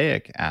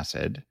linoleic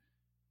acid,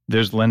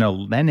 there's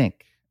linolenic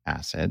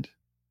acid,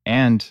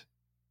 and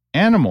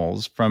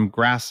animals from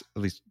at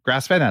least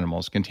grass-fed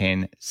animals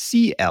contain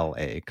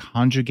CLA,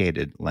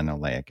 conjugated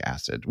linoleic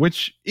acid,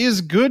 which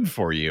is good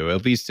for you,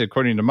 at least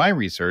according to my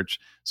research.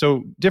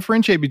 So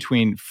differentiate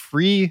between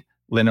free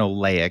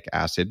linoleic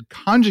acid,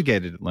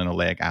 conjugated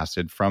linoleic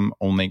acid from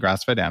only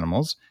grass-fed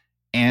animals,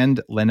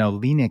 and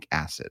linolenic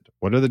acid.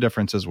 What are the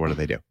differences? What do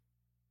they do?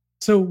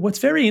 So what's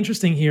very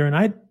interesting here, and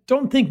I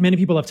don't think many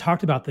people have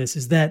talked about this,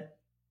 is that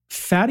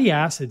fatty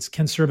acids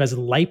can serve as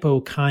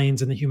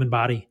lipokines in the human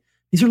body.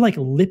 These are like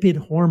lipid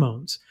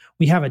hormones.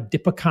 We have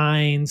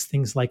adipokines,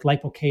 things like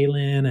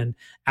lipocalin and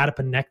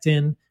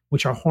adiponectin,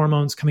 which are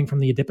hormones coming from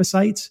the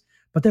adipocytes.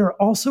 But there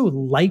are also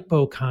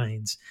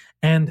lipokines.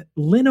 And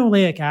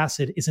linoleic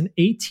acid is an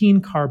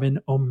 18-carbon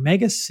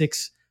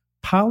omega-6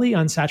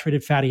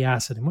 polyunsaturated fatty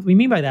acid. And what we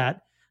mean by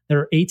that, there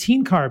are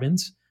 18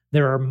 carbons.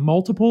 There are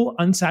multiple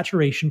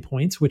unsaturation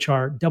points, which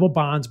are double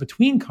bonds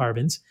between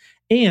carbons.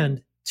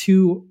 And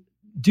to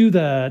do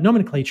the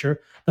nomenclature,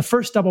 the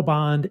first double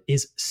bond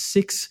is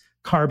 6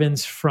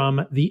 carbons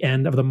from the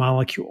end of the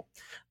molecule.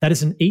 That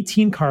is an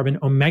 18-carbon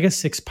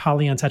omega-6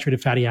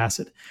 polyunsaturated fatty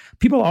acid.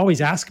 People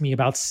always ask me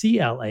about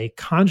CLA,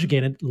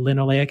 conjugated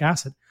linoleic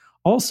acid,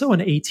 also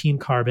an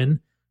 18-carbon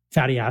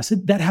fatty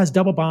acid that has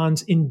double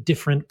bonds in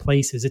different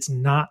places. It's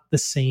not the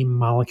same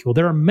molecule.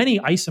 There are many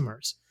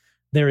isomers.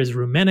 There is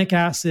rumenic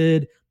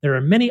acid. There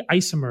are many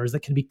isomers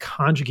that can be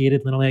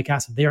conjugated linoleic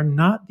acid. They are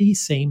not the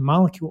same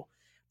molecule.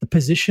 The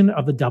position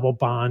of the double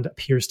bond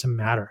appears to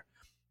matter.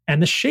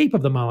 And the shape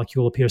of the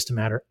molecule appears to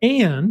matter.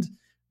 And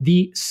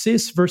the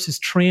cis versus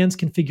trans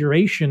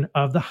configuration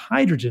of the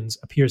hydrogens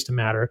appears to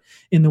matter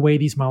in the way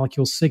these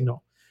molecules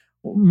signal.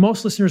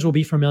 Most listeners will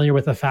be familiar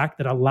with the fact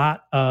that a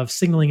lot of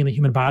signaling in the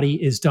human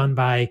body is done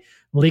by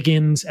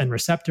ligands and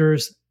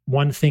receptors.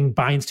 One thing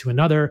binds to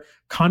another.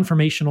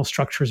 Conformational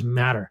structures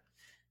matter.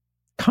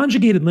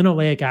 Conjugated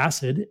linoleic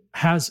acid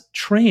has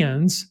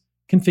trans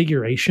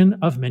configuration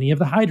of many of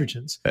the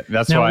hydrogens.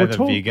 That's now, why the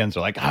vegans are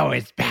like, oh,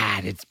 it's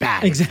bad,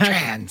 exactly. It's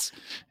trans.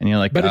 And you're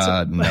like,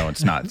 no,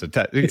 it's not.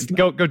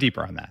 Go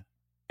deeper on that.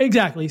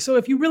 Exactly. So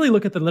if you really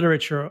look at the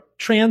literature,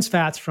 trans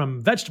fats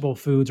from vegetable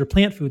foods or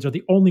plant foods are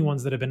the only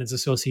ones that have been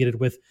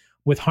associated with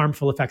with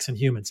harmful effects in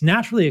humans.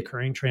 Naturally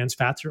occurring trans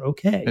fats are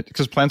okay.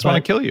 Because plants want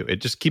to kill you. It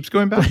just keeps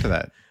going back to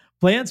that.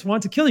 Plants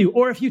want to kill you.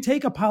 Or if you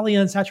take a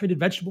polyunsaturated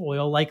vegetable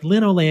oil like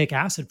linoleic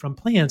acid from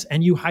plants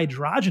and you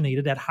hydrogenate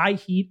it at high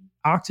heat,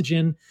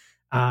 oxygen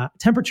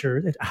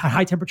temperature, at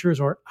high temperatures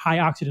or high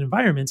oxygen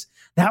environments,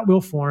 that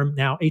will form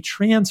now a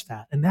trans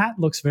fat. And that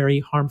looks very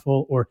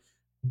harmful or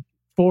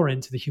foreign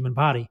to the human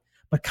body.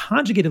 But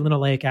conjugated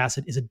linoleic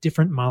acid is a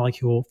different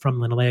molecule from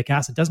linoleic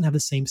acid. It doesn't have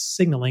the same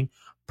signaling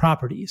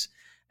properties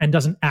and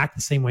doesn't act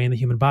the same way in the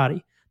human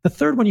body. The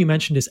third one you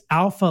mentioned is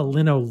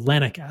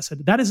alpha-linolenic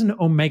acid. That is an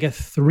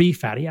omega-3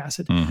 fatty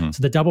acid.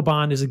 So the double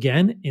bond is,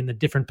 again, in the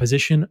different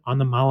position on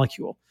the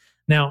molecule.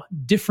 Now,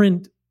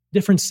 different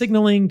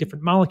signaling,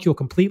 different molecule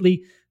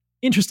completely.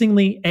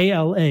 Interestingly,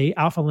 ALA,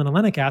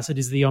 alpha-linolenic acid,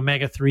 is the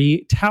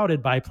omega-3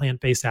 touted by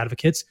plant-based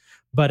advocates.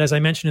 But as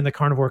I mentioned in the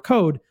Carnivore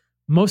Code,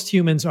 most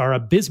humans are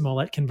abysmal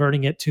at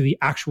converting it to the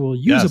actual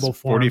usable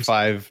forms.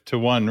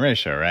 45-to-1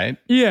 ratio, right?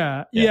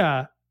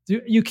 Yeah.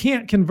 You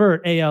can't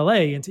convert ALA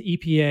into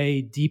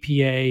EPA,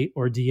 DPA,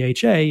 or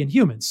DHA in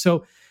humans.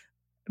 So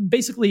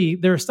basically,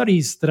 there are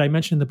studies that I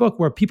mentioned in the book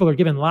where people are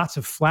given lots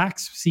of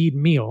flaxseed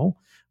meal,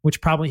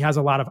 which probably has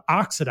a lot of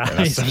oxidized.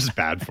 That stuff's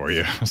bad for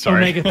you. Sorry.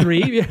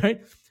 Omega-3,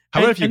 right? How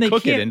about if you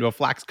cook it into a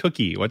flax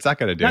cookie? What's that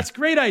going to do? That's a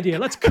great idea.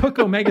 Let's cook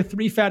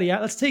omega-3 fatty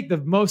acids. Let's take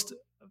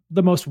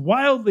the most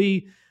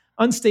wildly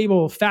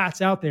unstable fats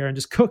out there and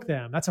just cook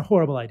them. That's a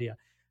horrible idea.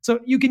 So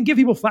you can give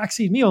people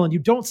flaxseed meal and you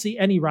don't see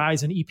any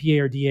rise in EPA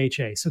or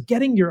DHA. So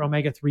getting your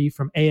omega-3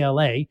 from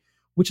ALA,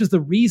 which is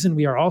the reason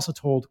we are also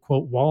told,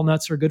 quote,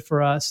 walnuts are good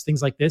for us,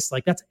 things like this,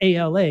 like that's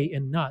ALA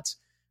in nuts.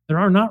 There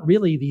are not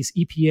really these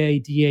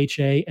EPA,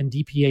 DHA, and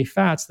DPA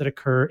fats that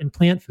occur in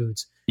plant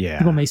foods. Yeah.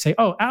 People may say,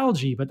 oh,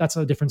 algae, but that's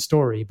a different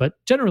story. But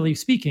generally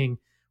speaking,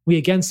 we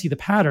again see the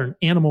pattern.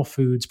 Animal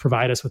foods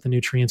provide us with the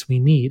nutrients we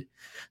need.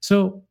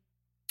 So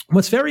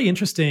what's very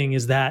interesting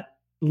is that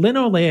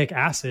linoleic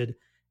acid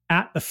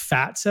at the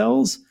fat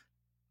cells,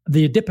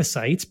 the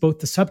adipocytes, both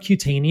the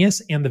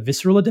subcutaneous and the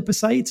visceral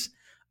adipocytes,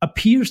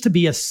 appears to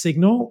be a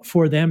signal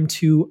for them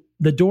to,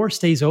 the door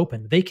stays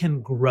open. They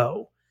can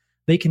grow.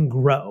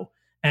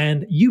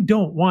 And you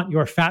don't want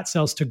your fat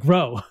cells to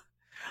grow.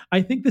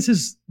 I think this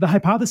is the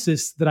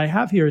hypothesis that I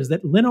have here, is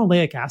that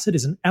linoleic acid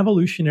is an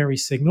evolutionary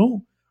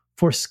signal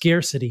for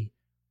scarcity,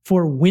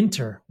 for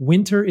winter.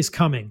 Winter is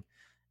coming.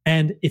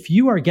 And if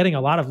you are getting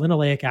a lot of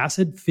linoleic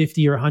acid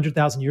 50 or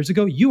 100,000 years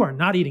ago, you are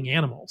not eating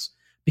animals,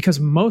 because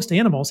most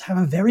animals have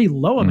a very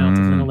low amount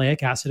of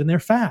linoleic acid in their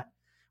fat.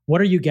 What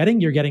are you getting?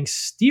 You're getting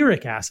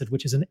stearic acid,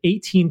 which is an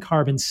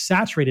 18-carbon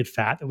saturated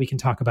fat that we can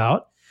talk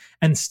about.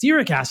 And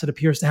stearic acid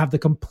appears to have the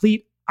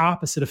complete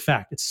opposite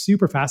effect. It's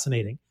super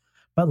fascinating.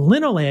 But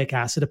linoleic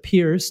acid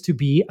appears to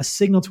be a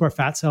signal to our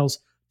fat cells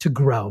to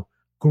grow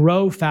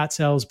fat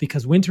cells,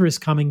 because winter is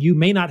coming. You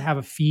may not have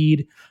a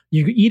feed.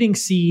 You're eating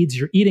seeds,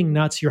 you're eating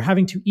nuts, you're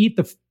having to eat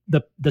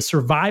the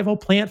survival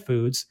plant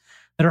foods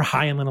that are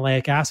high in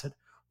linoleic acid.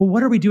 Well,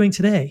 what are we doing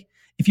today?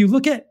 If you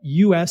look at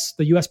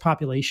the US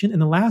population, in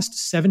the last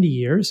 70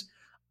 years,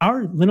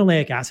 our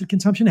linoleic acid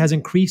consumption has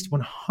increased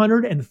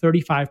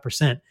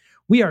 135%.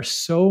 We are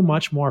so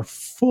much more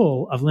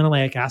full of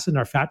linoleic acid in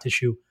our fat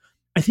tissue.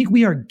 I think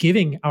we are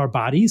giving our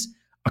bodies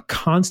a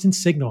constant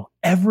signal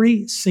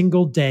every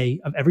single day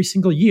of every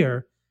single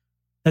year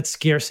that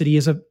scarcity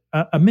is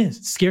a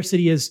myth.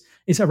 Scarcity is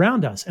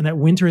around us, and that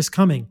winter is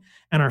coming,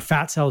 and our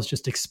fat cells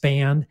just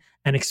expand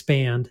and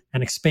expand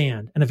and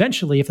expand. And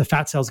eventually, if the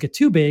fat cells get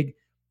too big,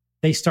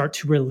 they start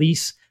to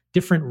release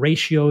different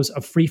ratios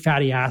of free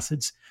fatty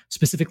acids,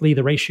 specifically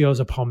the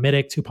ratios of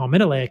palmitic to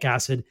palmitoleic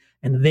acid.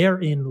 And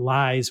therein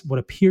lies what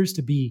appears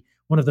to be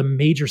one of the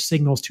major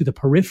signals to the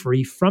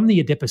periphery from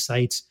the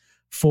adipocytes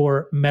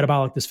for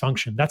metabolic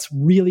dysfunction. That's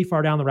really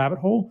far down the rabbit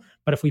hole.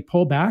 But if we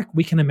pull back,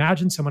 we can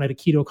imagine someone at a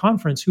keto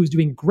conference who's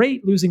doing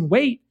great losing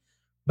weight.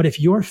 But if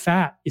your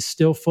fat is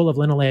still full of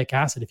linoleic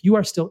acid, if you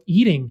are still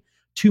eating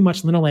too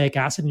much linoleic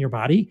acid in your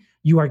body,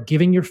 you are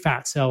giving your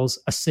fat cells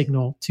a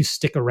signal to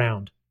stick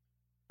around.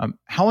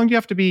 How long do you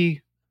have to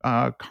be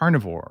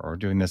carnivore, or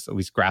doing this at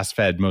least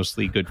grass-fed,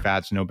 mostly good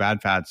fats, no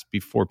bad fats,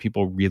 before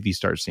people really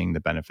start seeing the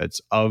benefits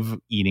of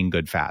eating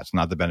good fats,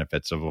 not the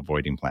benefits of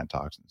avoiding plant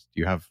toxins? Do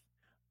you have?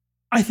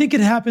 I think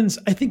it happens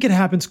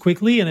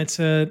quickly, and it's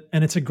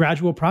a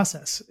gradual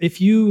process.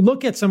 If you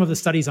look at some of the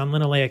studies on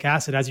linoleic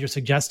acid, as you're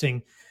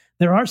suggesting,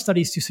 there are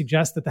studies to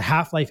suggest that the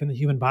half-life in the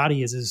human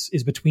body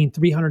is between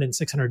 300 and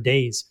 600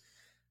 days.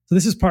 So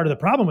this is part of the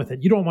problem with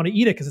it. You don't want to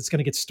eat it because it's going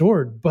to get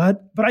stored.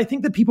 But I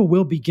think that people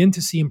will begin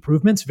to see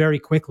improvements very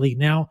quickly.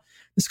 Now,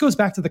 this goes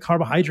back to the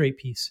carbohydrate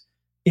piece.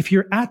 If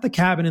you're at the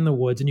cabin in the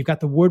woods and you've got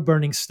the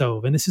wood-burning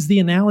stove, and this is the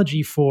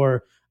analogy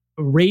for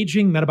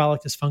raging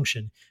metabolic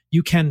dysfunction,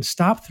 you can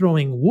stop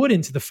throwing wood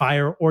into the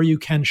fire, or you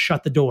can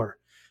shut the door.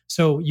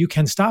 So you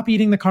can stop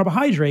eating the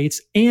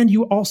carbohydrates, and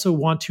you also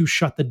want to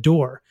shut the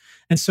door.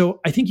 And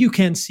so I think you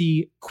can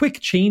see quick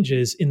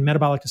changes in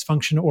metabolic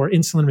dysfunction or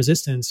insulin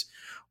resistance,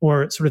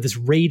 or sort of this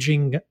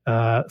raging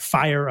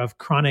fire of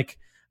chronic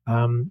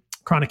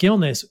chronic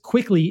illness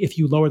quickly if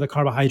you lower the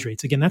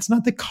carbohydrates. Again, that's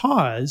not the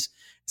cause.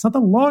 It's not the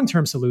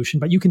long-term solution,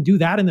 but you can do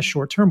that in the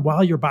short term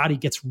while your body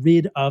gets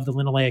rid of the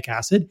linoleic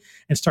acid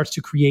and starts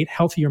to create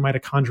healthier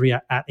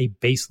mitochondria at a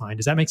baseline.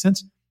 Does that make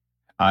sense?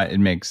 It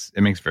makes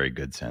very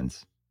good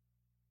sense.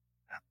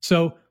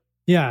 So,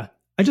 yeah,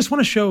 I just want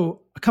to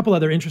show a couple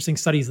other interesting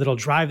studies that'll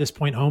drive this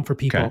point home for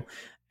people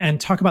and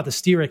talk about the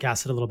stearic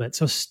acid a little bit.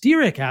 So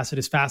stearic acid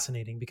is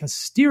fascinating because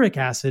stearic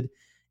acid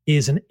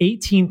is an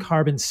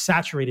 18-carbon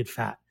saturated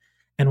fat.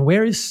 And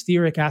where is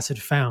stearic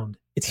acid found?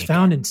 It's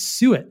found in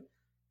suet.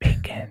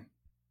 Bacon.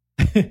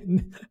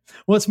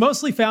 Well, it's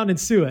mostly found in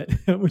suet,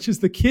 which is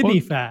the kidney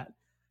fat.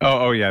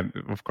 Oh, yeah,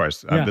 of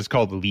course. That's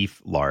called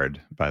leaf lard,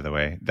 by the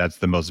way. That's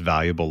the most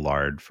valuable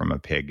lard from a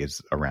pig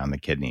is around the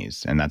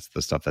kidneys. And that's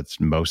the stuff that's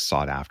most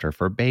sought after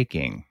for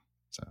baking.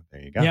 So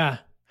there you go. Yeah,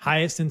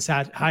 highest in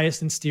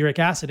stearic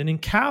acid. And in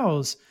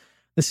cows,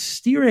 the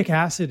stearic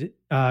acid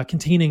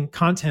containing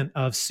content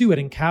of suet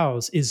in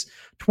cows is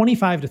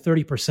 25 to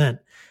 30%.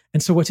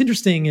 And so what's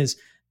interesting is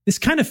this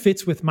kind of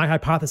fits with my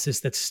hypothesis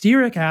that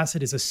stearic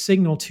acid is a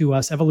signal to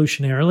us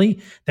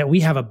evolutionarily that we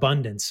have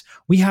abundance.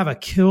 We have a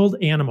killed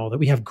animal that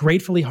we have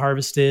gratefully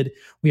harvested.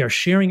 We are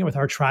sharing it with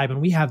our tribe,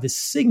 and we have this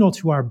signal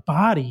to our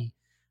body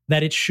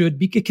that it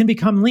can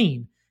become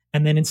lean.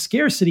 And then in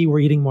scarcity,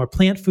 we're eating more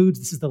plant foods.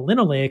 This is the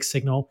linoleic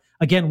signal.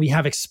 Again, we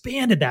have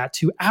expanded that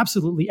to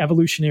absolutely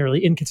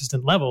evolutionarily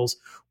inconsistent levels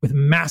with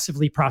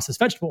massively processed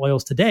vegetable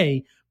oils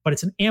today, but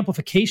it's an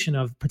amplification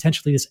of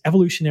potentially this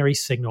evolutionary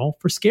signal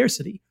for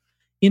scarcity.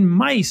 In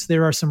mice,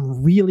 there are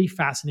some really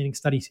fascinating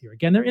studies here.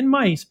 Again, they're in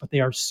mice, but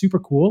they are super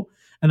cool.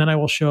 And then I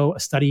will show a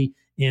study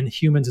in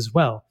humans as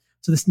well.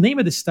 So the name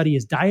of this study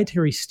is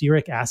Dietary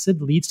Stearic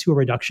Acid Leads to a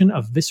Reduction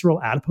of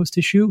Visceral Adipose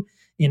Tissue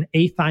in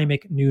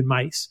Athymic Nude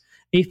Mice.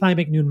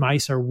 Athymic nude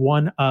mice are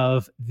one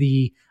of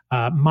the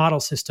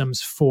model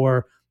systems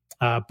for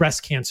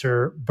breast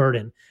cancer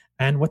burden.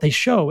 And what they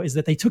show is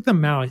that they took the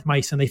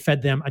mice and they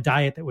fed them a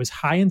diet that was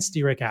high in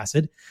stearic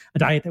acid, a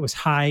diet that was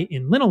high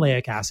in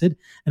linoleic acid,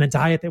 and a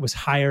diet that was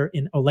higher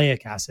in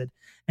oleic acid.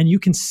 And you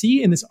can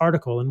see in this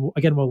article, and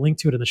again, we'll link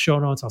to it in the show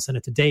notes, I'll send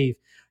it to Dave,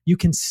 you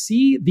can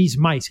see these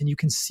mice and you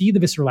can see the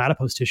visceral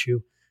adipose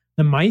tissue.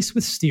 The mice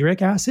with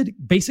stearic acid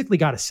basically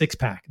got a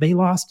six-pack. They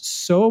lost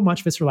so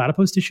much visceral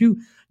adipose tissue,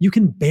 you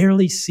can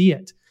barely see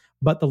it.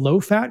 But the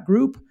low-fat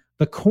group,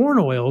 the corn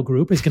oil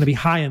group, is going to be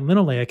high in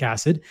linoleic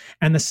acid,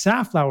 and the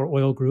safflower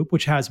oil group,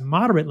 which has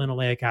moderate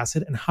linoleic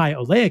acid and high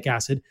oleic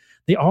acid,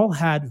 they all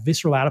had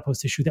visceral adipose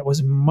tissue that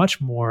was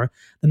much more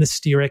than the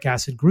stearic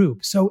acid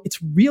group. So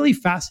it's really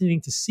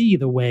fascinating to see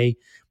the way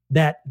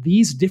that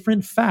these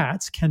different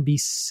fats can be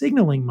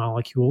signaling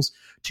molecules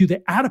to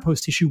the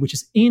adipose tissue, which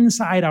is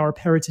inside our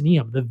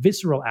peritoneum, the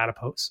visceral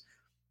adipose.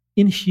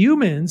 In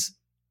humans,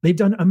 they've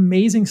done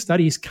amazing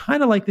studies,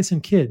 kind of like this in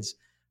kids.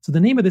 So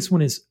the name of this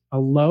one is a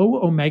low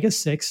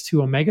omega-6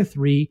 to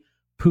omega-3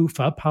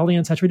 PUFA,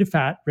 polyunsaturated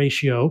fat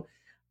ratio,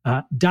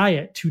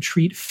 diet to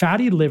treat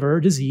fatty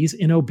liver disease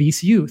in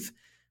obese youth.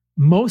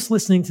 Most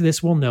listening to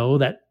this will know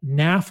that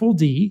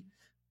NAFLD,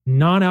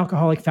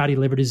 non-alcoholic fatty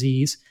liver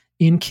disease,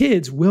 in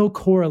kids will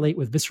correlate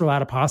with visceral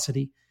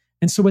adiposity.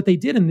 And so what they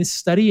did in this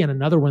study and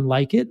another one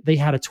like it, they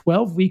had a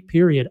 12-week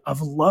period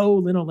of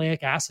low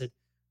linoleic acid,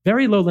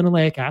 very low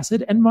linoleic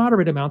acid and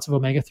moderate amounts of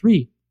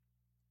omega-3.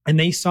 And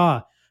they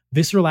saw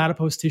visceral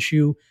adipose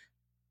tissue,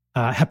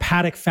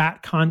 hepatic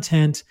fat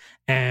content,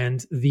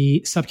 and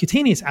the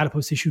subcutaneous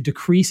adipose tissue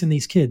decrease in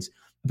these kids.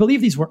 I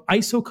believe these were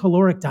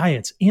isocaloric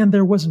diets, and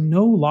there was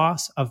no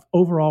loss of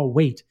overall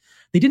weight.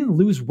 They didn't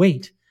lose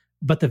weight,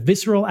 but the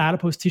visceral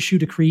adipose tissue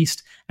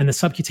decreased and the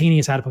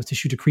subcutaneous adipose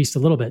tissue decreased a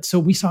little bit. So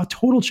we saw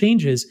total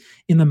changes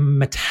in the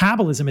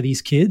metabolism of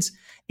these kids,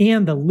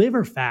 and the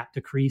liver fat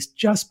decreased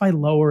just by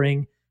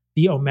lowering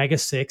the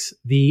omega-6,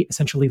 the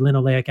essentially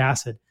linoleic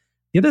acid.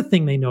 The other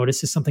thing they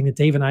noticed is something that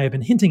Dave and I have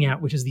been hinting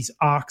at, which is these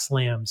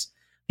OXLAMs,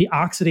 the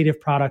oxidative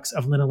products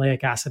of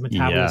linoleic acid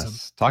metabolism.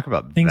 Yes, talk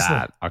about Things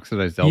that,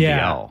 oxidized LDL.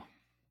 Yeah.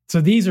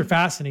 So these are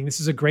fascinating. This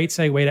is a great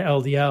segue to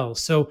LDL.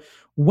 So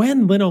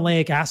when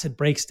linoleic acid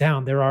breaks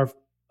down, there are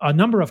a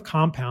number of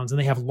compounds, and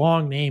they have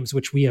long names,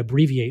 which we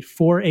abbreviate: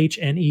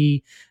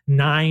 4-HNE,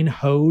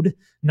 9-HODE,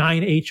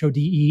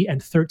 9-HODE,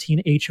 and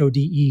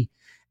 13-HODE.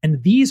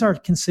 And these are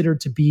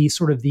considered to be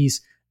sort of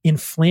these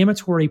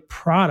inflammatory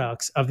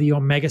products of the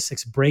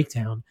omega-6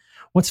 breakdown.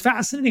 What's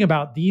fascinating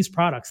about these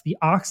products, the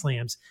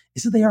OXLAMs,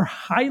 is that they are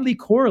highly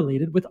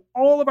correlated with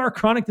all of our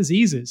chronic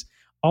diseases: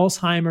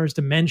 Alzheimer's,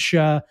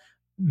 dementia,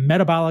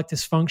 metabolic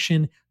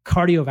dysfunction,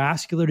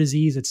 cardiovascular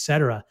disease,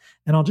 etc.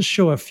 And I'll just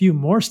show a few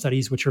more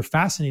studies which are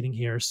fascinating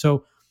here.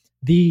 So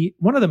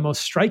one of the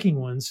most striking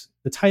ones,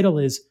 the title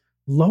is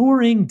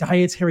Lowering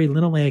Dietary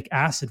Linoleic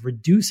Acid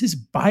Reduces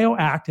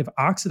Bioactive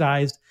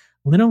Oxidized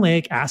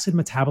Linoleic Acid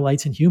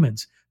Metabolites in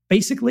Humans.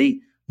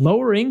 Basically,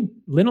 lowering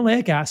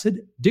linoleic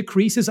acid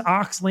decreases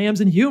OXLAMs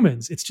in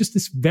humans. It's just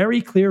this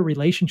very clear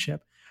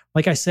relationship.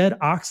 Like I said,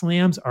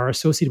 OXLAMs are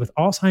associated with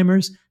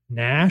Alzheimer's,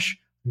 NASH,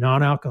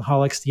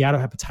 non-alcoholic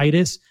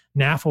steatohepatitis,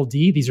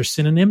 NAFLD. These are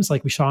synonyms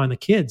like we saw in the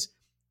kids.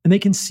 And they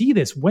can see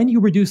this when you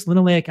reduce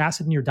linoleic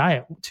acid in your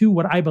diet to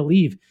what I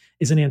believe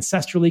is an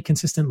ancestrally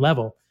consistent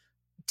level,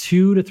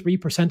 2 to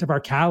 3% of our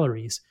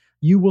calories,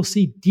 you will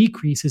see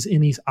decreases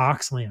in these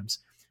oxalams.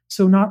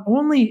 So not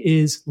only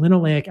is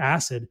linoleic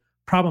acid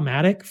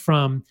problematic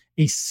from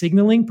a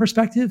signaling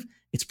perspective,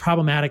 it's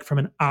problematic from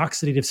an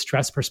oxidative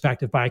stress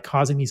perspective by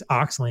causing these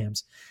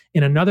oxalams.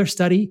 In another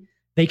study,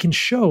 they can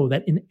show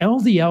that in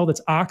LDL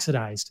that's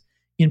oxidized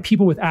in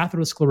people with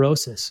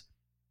atherosclerosis,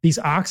 these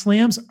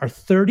oxalams are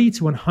 30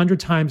 to 100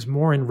 times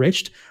more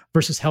enriched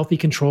versus healthy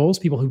controls,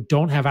 people who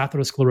don't have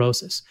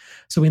atherosclerosis.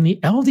 So in the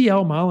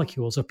LDL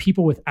molecules of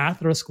people with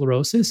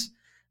atherosclerosis,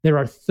 there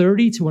are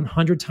 30 to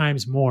 100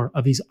 times more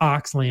of these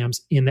oxalams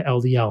in the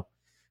LDL.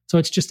 So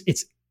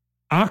it's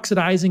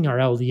oxidizing our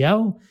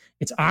LDL,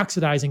 it's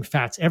oxidizing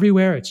fats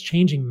everywhere, it's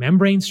changing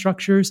membrane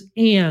structures,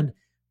 and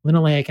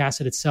linoleic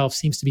acid itself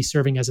seems to be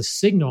serving as a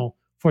signal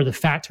for the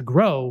fat to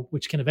grow,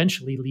 which can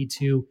eventually lead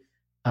to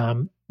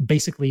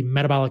basically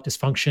metabolic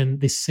dysfunction,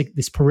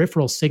 this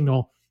peripheral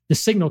signal, the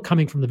signal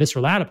coming from the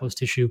visceral adipose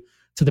tissue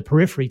to the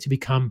periphery to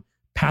become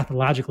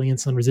pathologically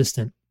insulin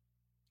resistant.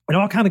 It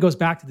all kind of goes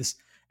back to this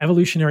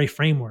evolutionary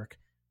framework.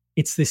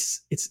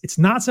 It's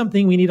not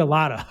something we need a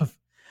lot of.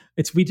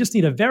 We just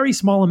need a very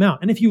small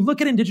amount. And if you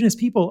look at indigenous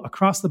people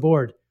across the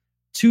board,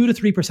 2 to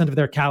 3% of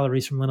their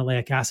calories from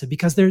linoleic acid,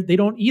 because they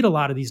don't eat a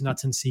lot of these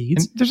nuts and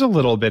seeds. And there's a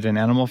little bit in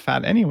animal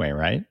fat anyway,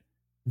 right?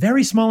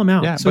 Very small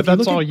amount. Yeah, so but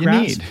that's all you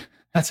need.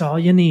 That's all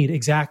you need.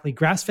 Exactly.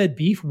 Grass-fed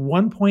beef,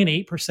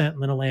 1.8%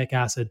 linoleic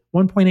acid,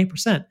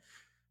 1.8%.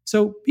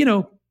 So,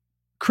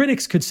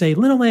 critics could say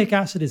linoleic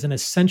acid is an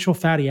essential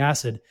fatty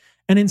acid.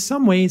 And in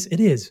some ways it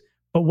is,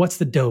 but what's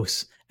the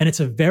dose? And it's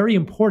a very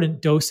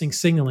important dosing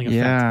signaling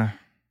effect. Yeah.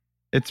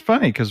 It's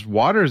funny because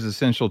water is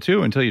essential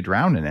too until you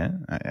drown in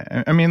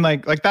it. I mean,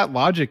 like that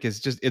logic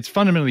is it's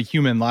fundamentally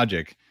human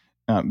logic.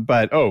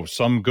 But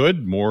some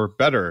good, more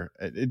better.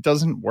 It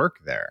doesn't work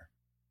there.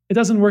 It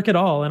doesn't work at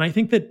all. And I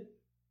think that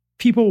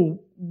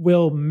people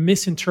will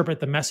misinterpret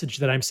the message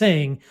that I'm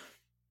saying.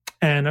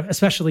 And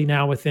especially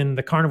now within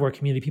the carnivore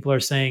community, people are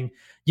saying,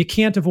 you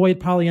can't avoid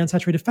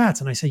polyunsaturated fats.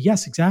 And I say,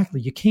 yes,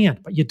 exactly. You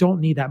can't, but you don't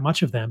need that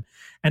much of them.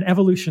 And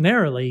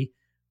evolutionarily,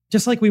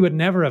 just like we would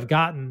never have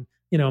gotten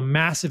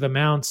massive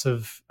amounts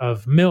of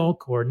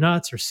milk or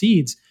nuts or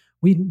seeds,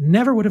 we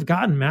never would have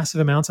gotten massive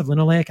amounts of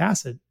linoleic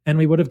acid. And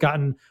we would have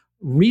gotten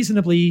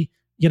reasonably,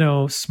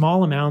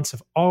 small amounts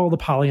of all the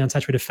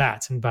polyunsaturated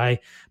fats. And by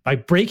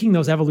breaking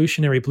those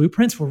evolutionary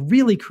blueprints, we're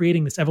really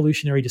creating this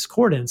evolutionary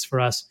discordance for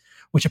us,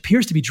 which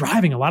appears to be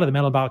driving a lot of the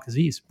metabolic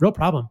disease. Real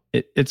problem.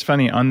 It's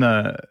funny,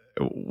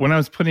 when I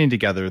was putting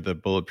together the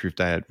Bulletproof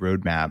Diet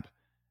roadmap,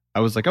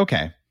 I was like,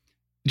 okay,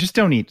 just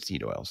don't eat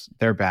seed oils.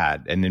 They're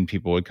bad. And then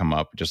people would come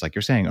up, just like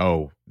you're saying,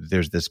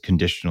 there's this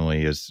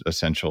conditionally is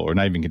essential, or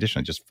not even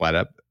conditionally, just flat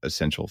up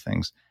essential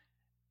things.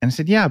 And I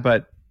said, yeah,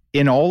 but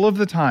in all of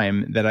the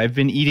time that I've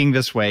been eating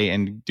this way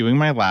and doing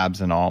my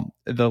labs and all,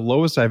 the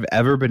lowest I've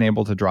ever been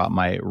able to drop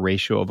my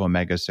ratio of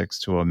omega-6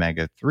 to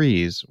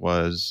omega-3s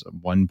was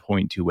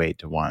 1.28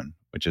 to 1,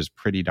 which is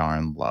pretty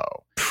darn low.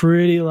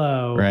 Pretty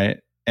low. Right?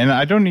 And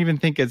I don't even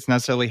think it's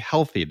necessarily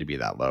healthy to be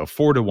that low.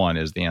 4 to 1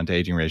 is the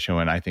anti-aging ratio,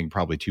 and I think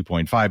probably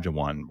 2.5 to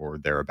 1 or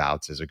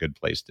thereabouts is a good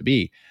place to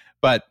be.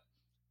 But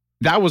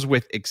that was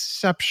with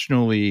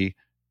exceptionally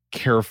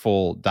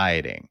careful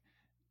dieting.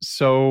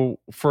 So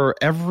for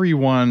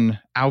everyone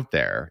out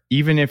there,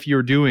 even if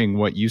you're doing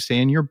what you say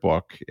in your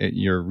book,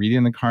 you're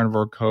reading the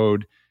Carnivore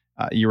Code,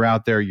 you're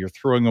out there, you're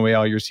throwing away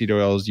all your seed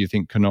oils, you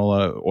think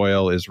canola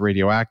oil is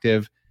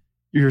radioactive,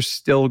 you're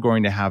still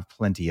going to have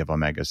plenty of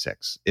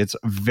omega-6. It's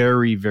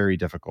very, very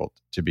difficult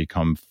to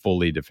become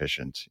fully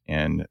deficient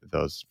in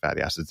those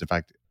fatty acids. In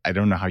fact, I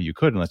don't know how you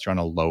could unless you're on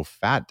a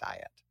low-fat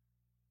diet.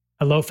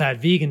 A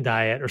low-fat vegan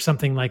diet or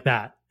something like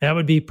that. That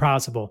would be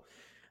possible.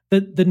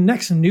 The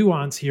next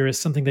nuance here is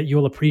something that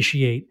you'll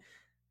appreciate,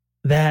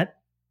 that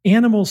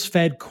animals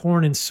fed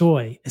corn and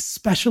soy,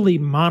 especially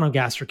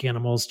monogastric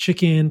animals,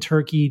 chicken,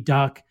 turkey,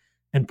 duck,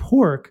 and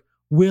pork,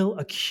 will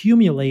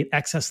accumulate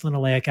excess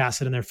linoleic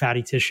acid in their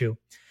fatty tissue.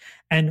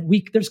 And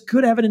there's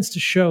good evidence to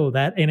show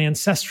that an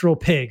ancestral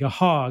pig, a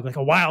hog, like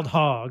a wild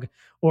hog,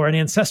 or an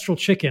ancestral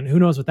chicken, who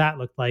knows what that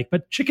looked like,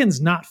 but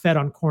chickens not fed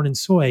on corn and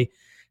soy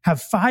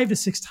have 5 to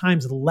 6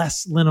 times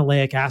less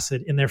linoleic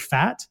acid in their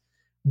fat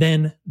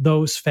than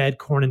those fed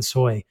corn and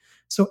soy.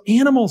 So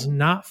animals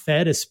not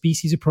fed a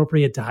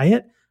species-appropriate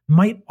diet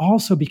might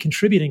also be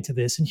contributing to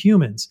this in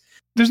humans.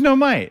 There's no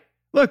might.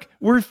 Look,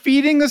 we're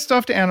feeding the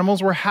stuff to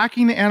animals, we're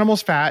hacking the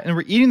animal's fat, and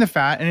we're eating the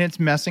fat, and it's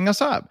messing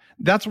us up.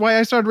 That's why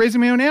I started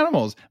raising my own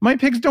animals. My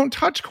pigs don't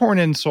touch corn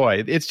and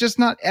soy. It's just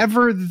not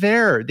ever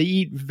there. They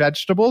eat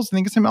vegetables, and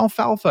they get some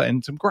alfalfa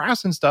and some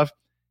grass and stuff.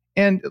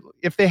 And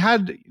if they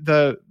had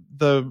the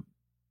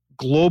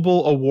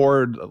global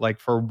award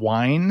like for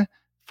wine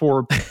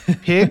for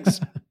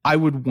pigs, I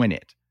would win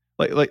it.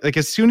 Like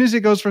as soon as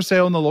it goes for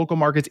sale in the local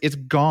markets, it's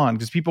gone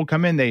because people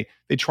come in, they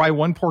try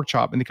one pork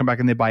chop and they come back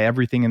and they buy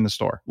everything in the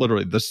store.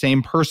 Literally, the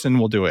same person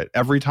will do it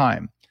every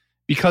time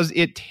because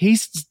it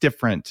tastes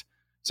different.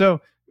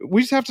 So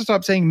we just have to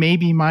stop saying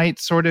maybe, might,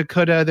 sort of,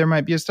 coulda, there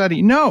might be a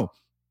study. No.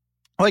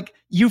 Like,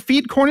 you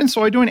feed corn and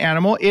soy to an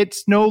animal,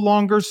 it's no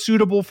longer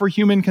suitable for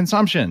human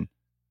consumption.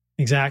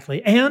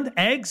 Exactly. And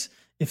eggs,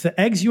 if the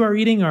eggs you are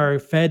eating are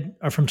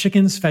from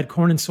chickens fed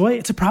corn and soy,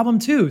 it's a problem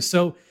too.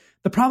 So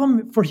the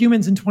problem for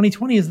humans in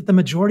 2020 is that the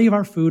majority of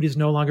our food is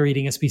no longer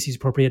eating a species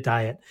appropriate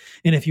diet.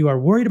 And if you are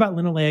worried about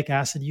linoleic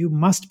acid, you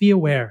must be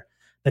aware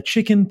that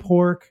chicken,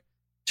 pork,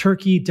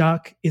 turkey,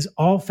 duck is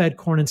all fed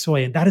corn and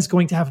soy. And that is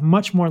going to have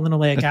much more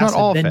linoleic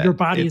acid than your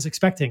body is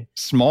expecting.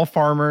 Small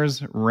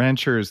farmers,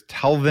 ranchers,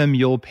 tell them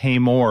you'll pay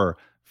more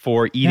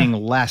for eating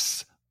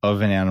less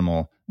of an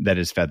animal that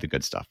is fed the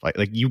good stuff.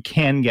 Like you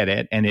can get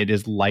it, and it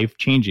is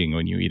life-changing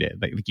when you eat it.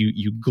 Like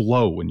you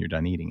glow when you're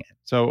done eating it.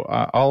 So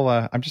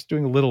I'm just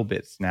doing little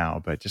bits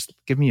now, but just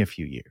give me a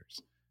few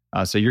years.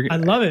 I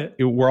love it.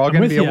 We're all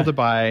going to be able to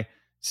buy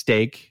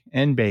steak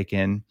and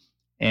bacon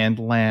and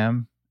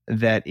lamb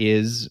that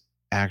is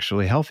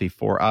actually healthy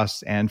for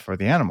us and for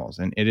the animals.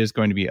 And it is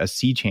going to be a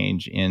sea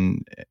change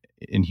in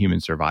human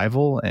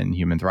survival and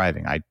human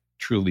thriving. I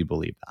truly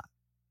believe that.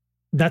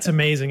 That's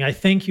amazing. I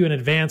thank you in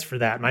advance for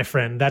that, my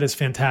friend. That is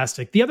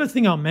fantastic. The other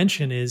thing I'll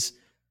mention is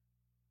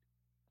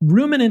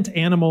ruminant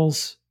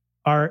animals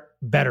are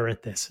better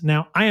at this.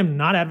 Now, I am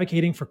not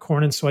advocating for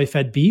corn and soy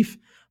fed beef,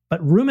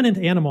 but ruminant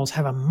animals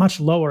have a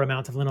much lower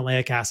amount of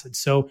linoleic acid.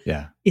 So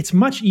it's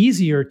much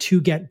easier to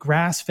get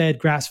grass-fed,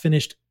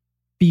 grass-finished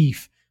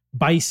beef,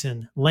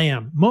 bison,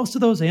 lamb. Most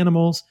of those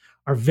animals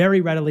are very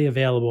readily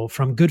available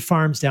from good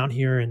farms down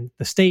here in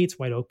the States,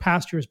 White Oak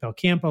Pastures,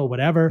 Belcampo,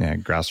 whatever. Yeah,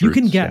 grassroots. You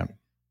can get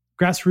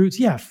grassroots.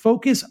 Yeah,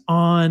 focus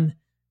on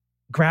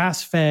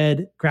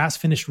grass-fed,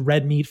 grass-finished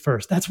red meat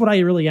first. That's what I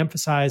really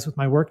emphasize with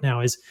my work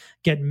now is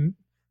get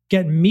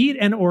meat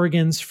and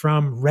organs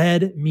from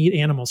red meat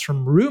animals,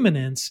 from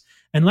ruminants,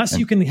 unless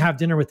you can have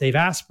dinner with Dave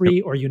Asprey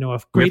or a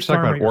great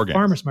farmer or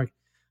farmer's market.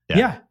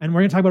 Yeah, and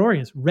we're going to talk about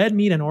organs, red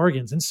meat and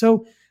organs. And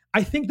so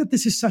I think that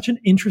this is such an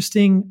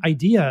interesting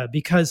idea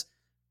because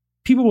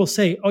people will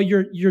say, oh,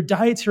 your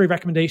dietary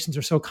recommendations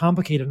are so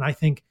complicated. And I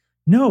think,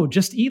 no,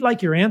 just eat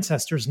like your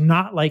ancestors,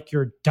 not like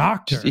your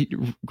doctor. Just eat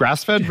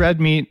grass-fed red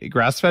meat,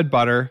 grass-fed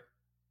butter,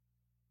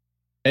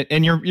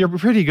 and you're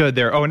pretty good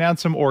there. Oh, and add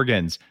some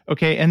organs.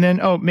 Okay, and then,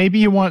 maybe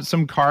you want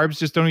some carbs,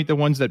 just don't eat the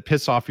ones that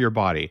piss off your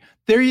body.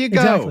 There you go.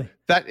 Exactly.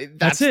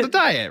 That's the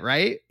diet,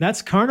 right?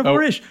 That's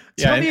carnivore-ish.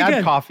 Tell me again.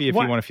 Add coffee if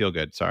you want to feel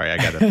good. Sorry, I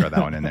got to throw that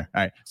one in there.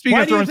 All right. Speaking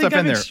of throwing stuff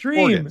in there,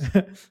 extreme?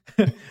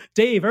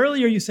 Dave,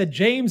 earlier you said,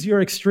 James,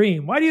 you're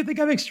extreme. Why do you think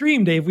I'm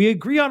extreme, Dave? We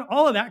agree on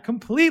all of that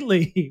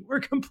completely. We're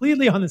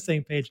completely on the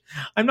same page.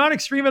 I'm not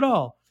extreme at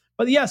all.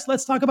 But yes,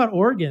 let's talk about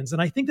organs.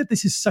 And I think that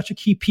this is such a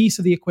key piece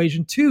of the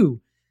equation too,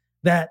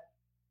 that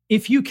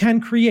if you can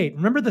create,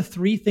 remember the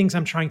three things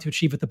I'm trying to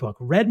achieve with the book: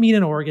 red meat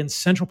and organs,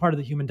 central part of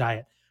the human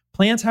diet.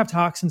 Plants have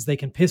toxins, they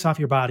can piss off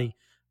your body.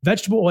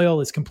 Vegetable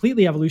oil is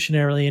completely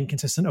evolutionarily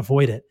inconsistent,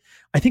 avoid it.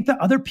 I think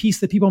the other piece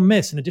that people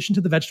miss, in addition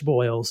to the vegetable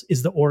oils,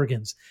 is the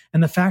organs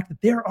and the fact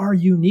that there are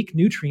unique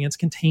nutrients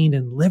contained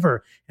in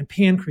liver and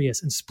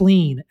pancreas and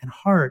spleen and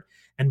heart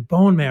and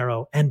bone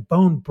marrow and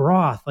bone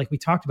broth, like we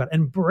talked about,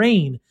 and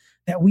brain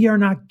that we are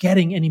not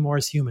getting anymore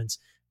as humans.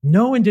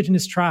 No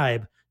indigenous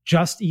tribe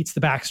just eats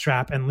the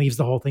backstrap and leaves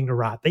the whole thing to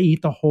rot. They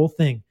eat the whole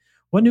thing.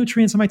 What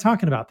nutrients am I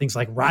talking about? Things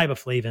like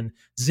riboflavin,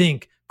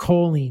 zinc,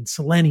 choline,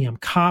 selenium,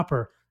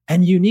 copper,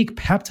 and unique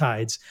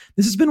peptides.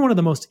 This has been one of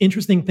the most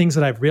interesting things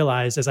that I've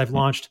realized as I've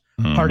launched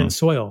Heart and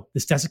Soil,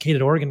 this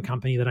desiccated organ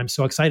company that I'm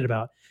so excited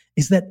about,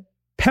 is that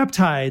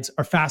peptides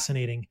are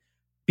fascinating.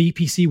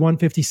 BPC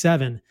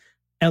 157,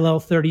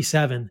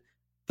 LL37,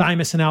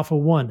 thymosin alpha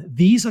 1.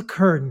 These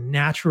occur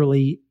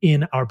naturally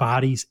in our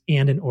bodies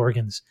and in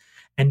organs.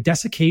 And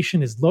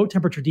desiccation is low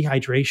temperature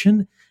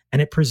dehydration,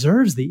 and it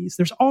preserves these.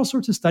 There's all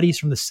sorts of studies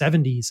from the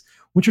 70s,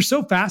 which are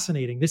so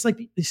fascinating. There's like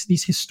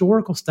these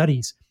historical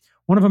studies.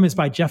 One of them is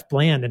by Jeff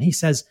Bland, and he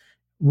says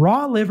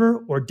raw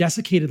liver or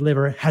desiccated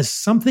liver has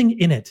something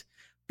in it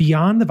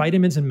beyond the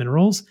vitamins and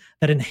minerals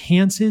that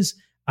enhances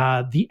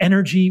the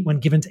energy when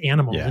given to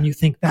animals. And you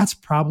think that's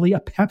probably a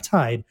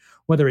peptide,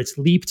 whether it's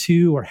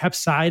LEAP2 or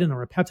hepcidin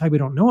or a peptide we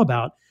don't know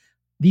about.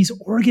 These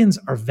organs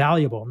are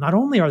valuable. Not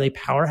only are they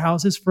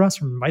powerhouses for us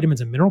from a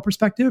vitamins and mineral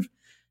perspective,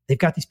 they've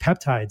got these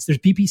peptides. There's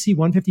BPC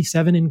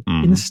 157 in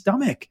the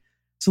stomach.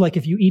 So like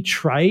if you eat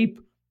tripe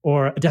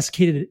or a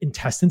desiccated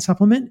intestine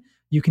supplement,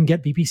 you can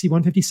get BPC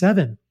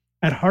 157.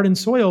 At Heart and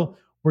Soil,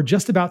 we're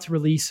just about to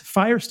release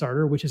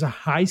Firestarter, which is a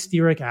high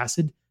stearic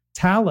acid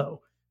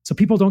tallow. So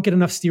people don't get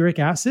enough stearic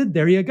acid.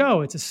 There you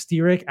go. It's a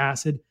stearic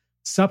acid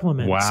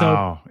supplement.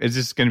 Wow. So, is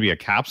this going to be a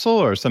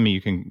capsule or something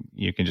you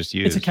can just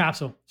use? It's a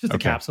capsule. It's just a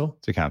capsule.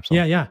 It's a capsule.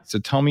 Yeah. So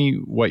tell me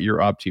what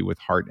you're up to with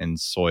Heart and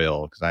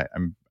Soil, because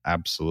I'm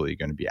absolutely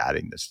going to be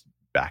adding this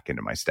back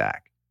into my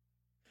stack.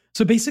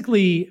 So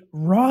basically,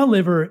 raw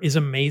liver is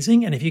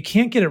amazing. And if you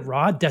can't get it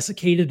raw,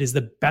 desiccated is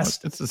the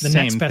best. It's the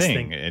next best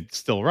thing. It's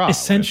still raw.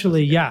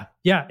 Essentially, yeah.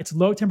 It's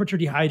low temperature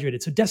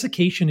dehydrated. So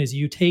desiccation is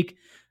you take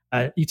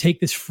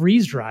this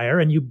freeze dryer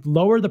and you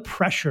lower the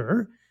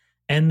pressure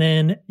And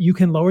then you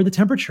can lower the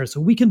temperature.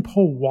 So we can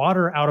pull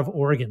water out of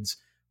organs,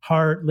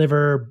 heart,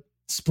 liver,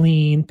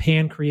 spleen,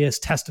 pancreas,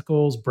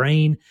 testicles,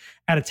 brain,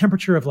 at a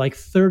temperature of like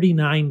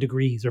 39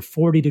 degrees or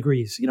 40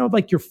 degrees.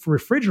 Like your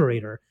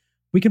refrigerator,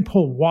 we can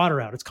pull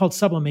water out. It's called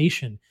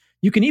sublimation.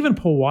 You can even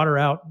pull water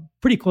out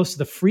pretty close to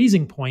the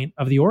freezing point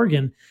of the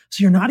organ.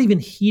 So you're not even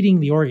heating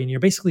the organ.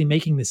 You're basically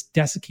making this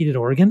desiccated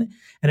organ,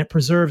 and it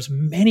preserves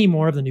many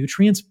more of the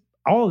nutrients,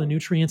 all of the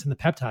nutrients and the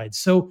peptides.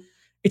 So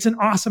it's an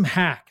awesome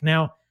hack.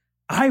 Now,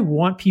 I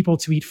want people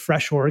to eat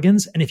fresh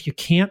organs. And if you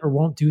can't or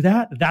won't do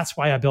that, that's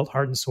why I built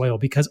Heart and Soil,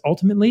 because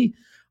ultimately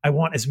I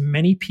want as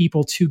many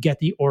people to get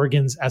the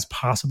organs as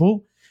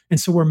possible. And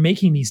so we're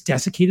making these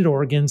desiccated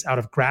organs out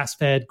of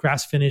grass-fed,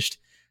 grass-finished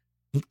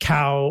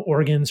cow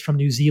organs from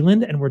New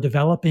Zealand. And we're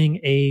developing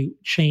a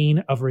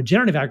chain of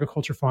regenerative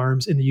agriculture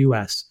farms in the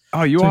US.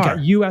 Oh, you are?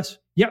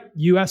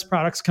 US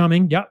products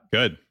coming. Yep.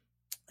 Good.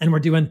 And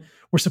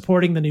we're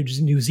supporting the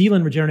New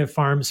Zealand regenerative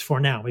farms for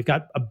now. We've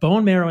got a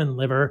bone marrow and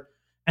liver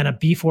and a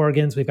beef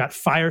organs. We've got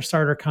Fire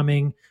Starter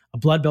coming, a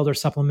blood builder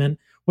supplement.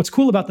 What's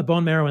cool about the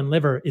bone marrow and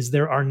liver is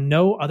there are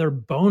no other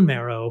bone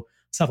marrow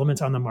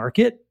supplements on the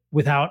market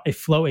without a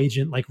flow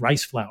agent like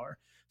rice flour.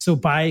 So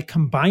by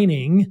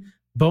combining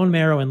bone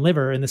marrow and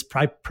liver in this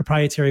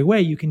proprietary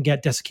way, you can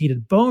get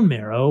desiccated bone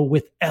marrow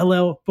with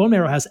bone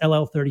marrow has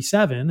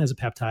LL37 as a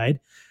peptide.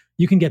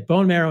 You can get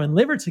bone marrow and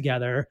liver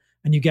together,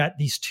 and you get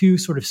these two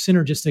sort of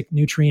synergistic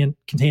nutrient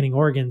containing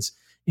organs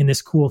in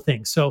this cool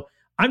thing. So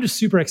I'm just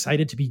super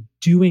excited to be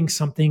doing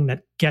something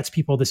that gets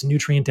people this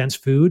nutrient dense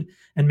food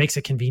and makes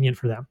it convenient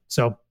for them.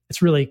 So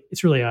it's really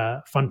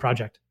a fun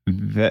project.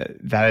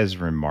 That is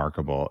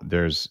remarkable.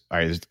 There's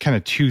kind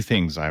of two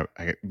things. I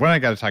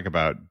got to talk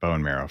about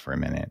bone marrow for a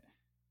minute.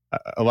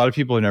 A lot of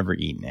people have never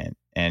eaten it.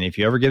 And if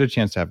you ever get a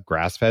chance to have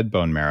grass-fed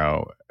bone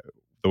marrow,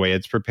 the way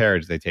it's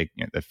prepared is they take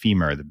the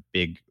femur, the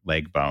big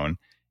leg bone,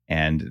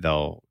 and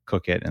they'll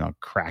cook it and they'll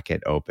crack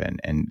it open.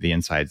 And the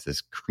inside's this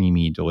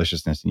creamy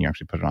deliciousness, and you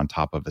actually put it on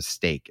top of a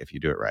steak if you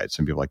do it right.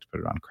 Some people like to put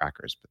it on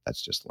crackers, but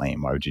that's just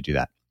lame. Why would you do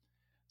that?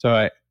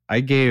 So I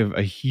gave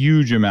a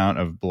huge amount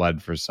of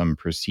blood for some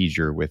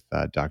procedure with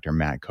Dr.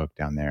 Matt Cook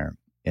down there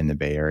in the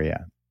Bay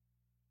Area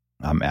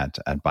at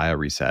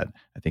BioReset.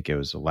 I think it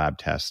was a lab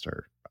test,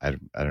 or I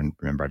don't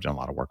remember. I've done a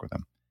lot of work with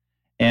him.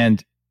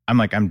 And I'm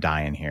like, I'm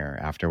dying here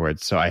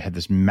afterwards. So I had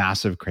this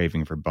massive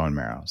craving for bone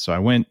marrow. So I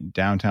went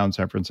downtown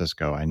San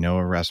Francisco. I know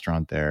a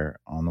restaurant there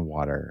on the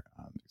water.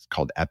 It's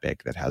called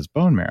Epic that has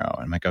bone marrow.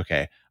 And I'm like,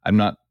 okay, I'm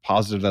not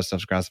positive that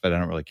stuff's grass-fed. I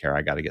don't really care.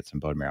 I got to get some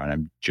bone marrow. And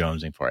I'm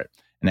jonesing for it.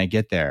 And I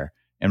get there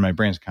and my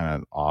brain's kind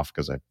of off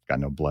because I've got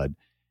no blood.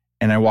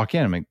 And I walk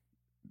in, I'm like,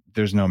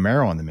 there's no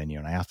marrow on the menu.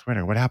 And I asked the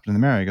waiter, what happened to the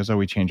marrow? He goes, oh,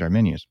 we changed our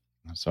menus.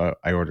 So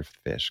I ordered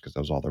fish because that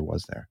was all there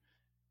was there.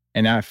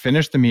 And I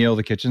finished the meal,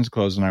 the kitchen's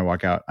closed, and I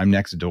walk out. I'm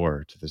next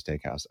door to the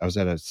steakhouse. I was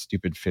at a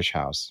stupid fish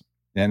house.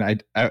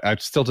 And I'm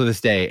still to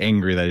this day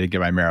angry that I didn't get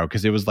my marrow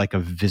because it was like a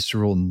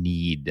visceral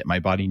need. My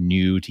body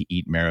knew to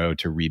eat marrow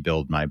to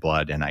rebuild my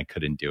blood, and I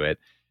couldn't do it.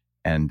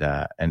 And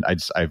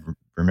I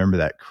remember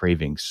that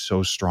craving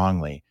so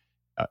strongly.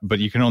 But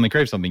you can only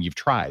crave something you've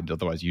tried.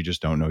 Otherwise, you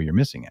just don't know you're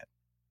missing it.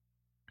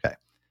 Okay.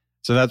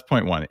 So that's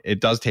point one. It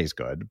does taste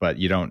good, but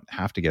you don't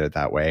have to get it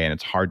that way. And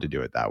it's hard to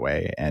do it that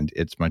way. And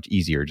it's much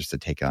easier just to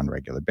take it on a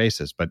regular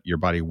basis. But your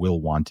body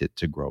will want it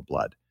to grow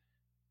blood.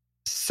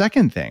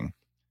 Second thing,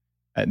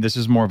 this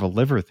is more of a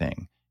liver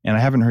thing. And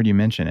I haven't heard you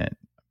mention it,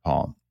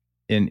 Paul.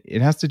 And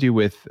it has to do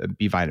with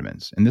B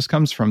vitamins. And this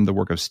comes from the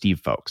work of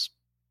Steve Folks.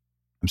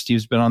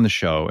 Steve's been on the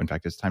show. In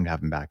fact, it's time to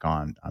have him back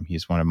on.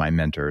 He's one of my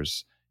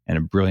mentors and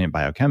a brilliant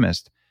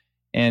biochemist.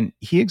 And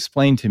he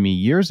explained to me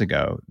years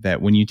ago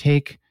that when you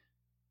take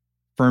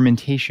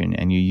fermentation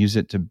and you use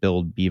it to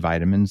build B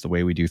vitamins the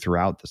way we do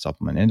throughout the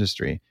supplement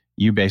industry,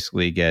 you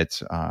basically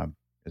get,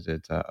 is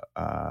it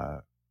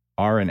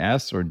R and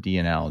S or D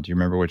and L? Do you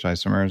remember which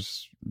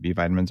isomers B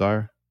vitamins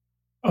are?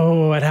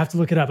 Oh, I'd have to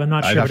look it up. I'm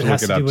not sure. I'd have to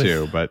look it up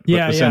too, but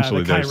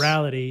essentially the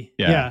chirality.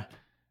 Yeah.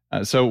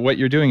 So what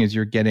you're doing is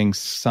you're getting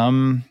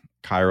some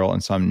chiral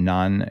and some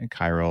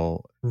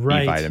non-chiral B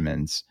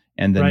vitamins.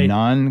 And the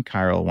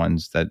non-chiral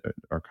ones that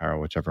are chiral,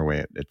 whichever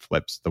way it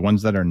flips, the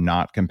ones that are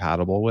not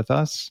compatible with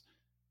us,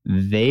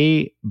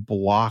 they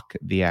block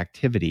the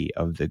activity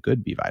of the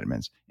good B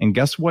vitamins. And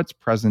guess what's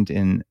present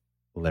in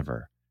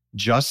liver?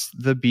 Just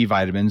the B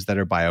vitamins that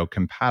are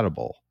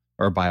biocompatible,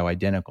 or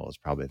bioidentical is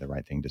probably the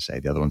right thing to say.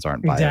 The other ones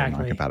aren't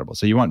non-compatible.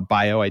 So you want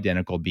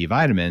bioidentical B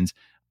vitamins.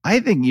 I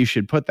think you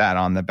should put that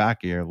on the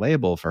back of your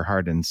label for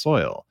Heart and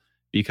Soil,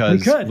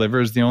 because liver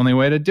is the only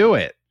way to do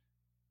it,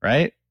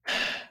 right?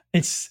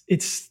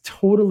 It's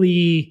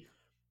totally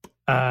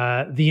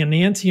the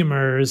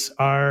enantiomers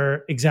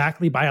are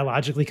exactly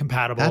biologically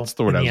compatible. That's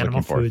the word I was animal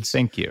looking for. Foods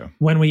Thank you.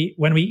 When we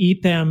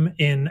eat them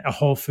in a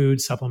whole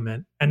food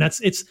supplement, and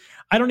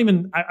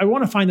I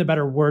want to find a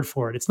better word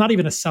for it. It's not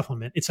even a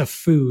supplement; it's a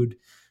food,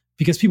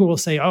 because people will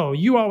say, "Oh,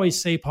 you always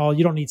say, Paul,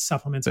 you don't need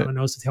supplements on a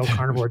nose to tail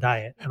carnivore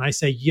diet," and I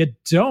say, "You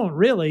don't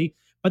really."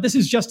 But this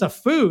is just a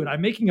food.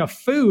 I'm making a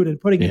food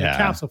and putting it in a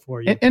capsule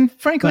for you. And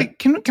frankly,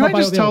 can I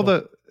just tell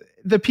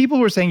the people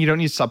who are saying you don't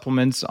need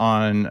supplements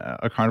on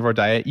a carnivore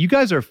diet, you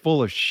guys are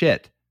full of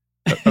shit.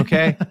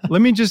 Okay?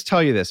 Let me just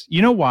tell you this.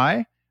 You know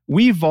why?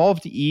 We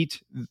evolved to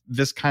eat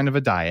this kind of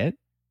a diet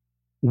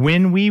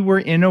when we were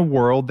in a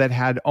world that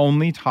had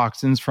only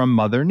toxins from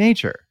Mother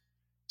Nature.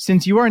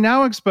 Since you are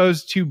now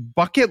exposed to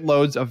bucket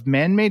loads of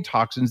man-made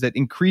toxins that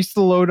increase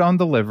the load on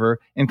the liver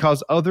and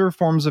cause other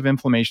forms of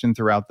inflammation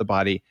throughout the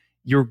body,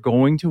 you're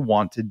going to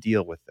want to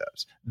deal with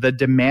those. The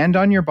demand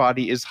on your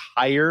body is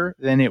higher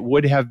than it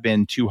would have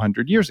been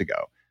 200 years ago.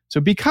 So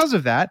because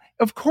of that,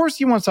 of course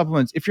you want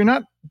supplements. If you're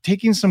not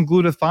taking some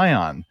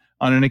glutathione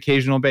on an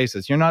occasional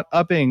basis, you're not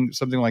upping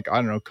something like, I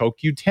don't know,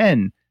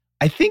 CoQ10,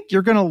 I think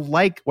you're going to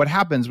like what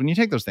happens when you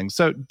take those things.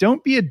 So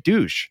don't be a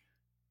douche.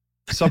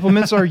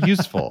 Supplements are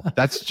useful.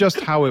 That's just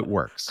how it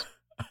works.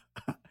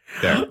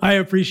 There. I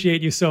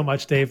appreciate you so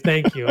much, Dave.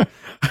 Thank you.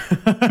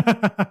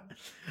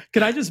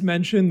 Could I just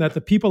mention that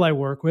the people I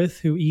work with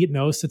who eat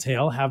nose to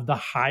tail have the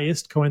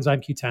highest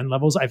coenzyme Q10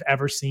 levels I've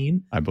ever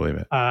seen. I believe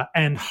it.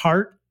 And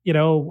heart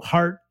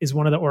is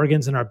one of the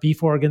organs in our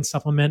beef organ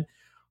supplement.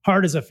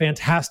 Heart is a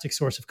fantastic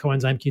source of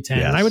coenzyme Q10.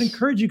 Yes. And I would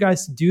encourage you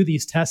guys to do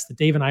these tests that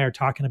Dave and I are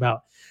talking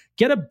about.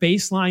 Get a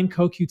baseline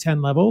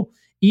CoQ10 level,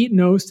 eat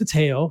nose to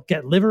tail,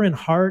 get liver and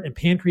heart and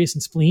pancreas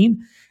and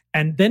spleen,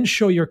 and then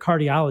show your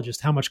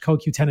cardiologist how much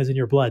CoQ10 is in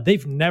your blood.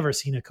 They've never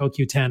seen a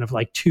CoQ10 of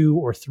like 2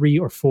 or 3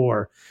 or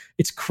 4.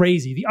 It's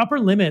crazy. The upper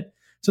limit,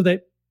 so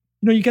that,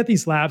 you get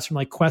these labs from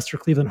like Quest or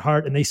Cleveland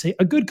Heart, and they say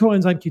a good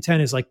coenzyme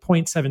Q10 is like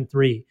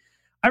 0.73.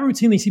 I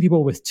routinely see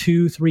people with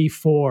 2, 3,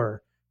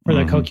 4 for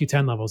their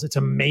CoQ10 levels. It's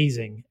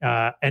amazing.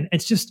 And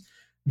it's just,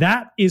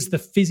 that is the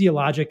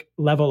physiologic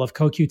level of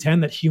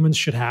CoQ10 that humans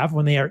should have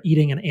when they are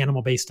eating an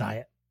animal-based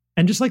diet.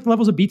 And just like the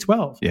levels of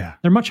B12,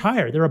 they're much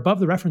higher. They're above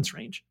the reference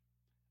range.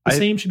 The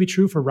same should be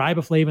true for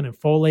riboflavin and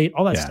folate,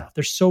 all that stuff.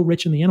 They're so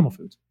rich in the animal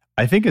foods.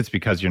 I think it's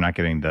because you're not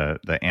getting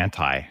the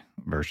anti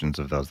versions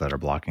of those that are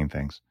blocking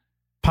things.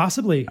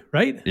 Possibly,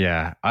 right?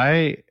 Yeah.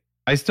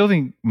 I still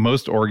think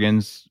most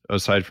organs,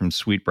 aside from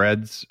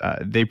sweetbreads,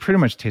 they pretty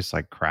much taste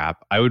like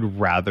crap. I would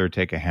rather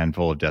take a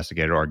handful of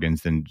desiccated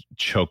organs than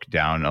choke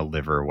down a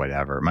liver or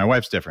whatever. My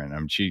wife's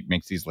different. She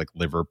makes these like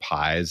liver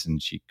pies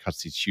and she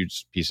cuts these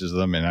huge pieces of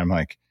them. And I'm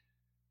like,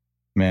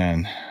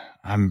 man,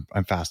 I'm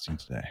fasting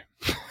today.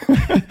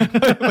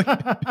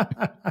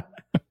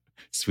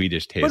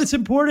 Swedish taste. But it's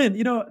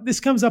important. This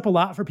comes up a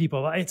lot for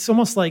people. It's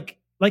almost like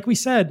we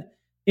said,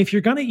 if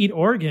you're going to eat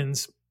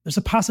organs, there's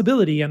a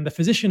possibility, and the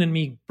physician in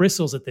me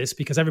bristles at this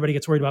because everybody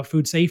gets worried about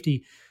food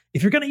safety.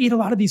 If you're going to eat a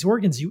lot of these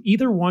organs, you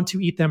either want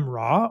to eat them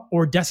raw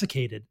or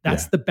desiccated.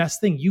 That's the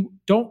best thing. You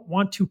don't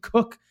want to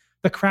cook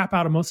the crap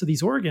out of most of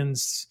these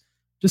organs.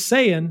 Just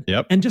saying.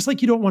 Yep. And just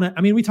like you don't want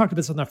to, we talked about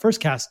this on the first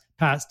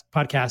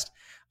podcast.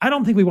 I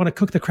don't think we want to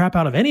cook the crap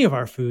out of any of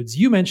our foods.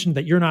 You mentioned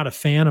that you're not a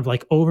fan of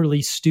like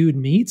overly stewed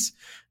meats.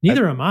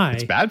 Neither am I.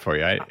 It's bad for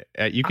you.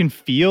 You can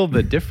feel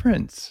the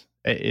difference.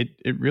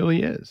 It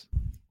really is.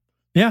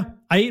 Yeah.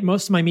 I eat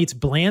most of my meats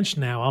blanched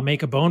now. I'll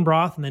make a bone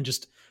broth and then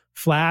just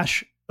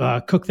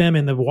cook them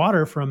in the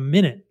water for a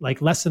minute,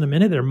 like less than a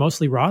minute. They're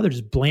mostly raw. They're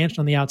just blanched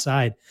on the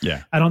outside.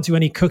 Yeah. I don't do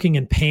any cooking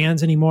in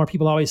pans anymore.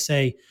 People always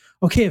say,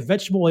 okay, if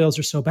vegetable oils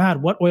are so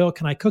bad, what oil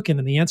can I cook in?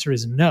 And the answer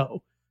is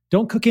no.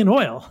 Don't cook in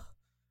oil.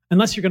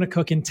 Unless you're going to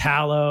cook in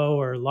tallow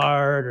or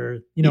lard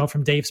or,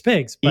 from Dave's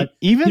Pigs. But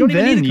even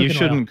then, you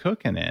shouldn't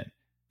cook in it.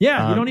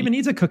 Yeah, you don't even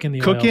need to cook in the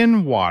oil. Cook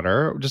in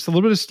water. Just a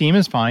little bit of steam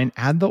is fine.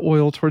 Add the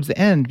oil towards the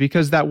end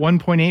because that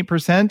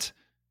 1.8%,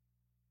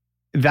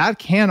 that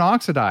can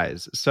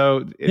oxidize.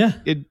 So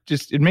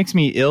it makes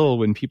me ill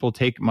when people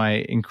take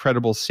my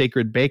incredible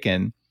sacred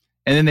bacon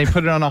and then they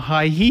put it on a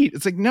high heat.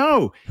 It's like,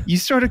 no, you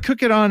sort of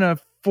cook it on a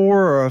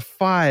 4 or a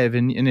 5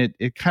 and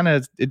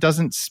it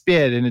doesn't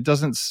spit and it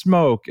doesn't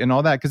smoke and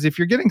all that. Because if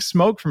you're getting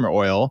smoke from your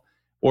oil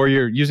or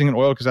you're using an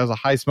oil because it has a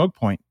high smoke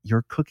point,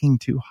 you're cooking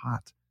too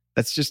hot.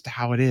 That's just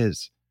how it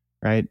is,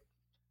 right?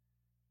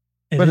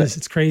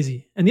 It's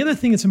crazy. And the other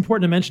thing that's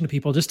important to mention to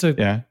people, just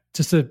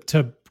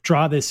to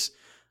draw this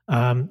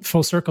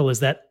full circle, is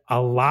that a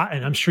lot,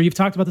 and I'm sure you've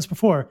talked about this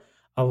before,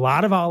 a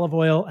lot of olive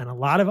oil and a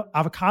lot of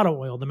avocado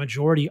oil, the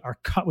majority are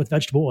cut with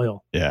vegetable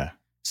oil. Yeah.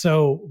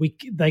 So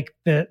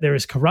there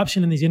is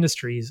corruption in these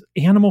industries.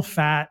 Animal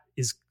fat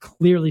is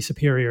clearly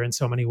superior in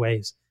so many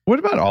ways. What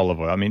about olive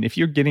oil? If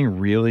you're getting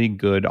really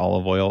good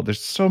olive oil,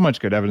 there's so much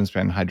good evidence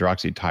behind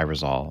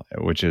hydroxytyrosol,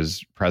 which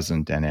is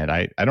present in it.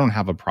 I don't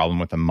have a problem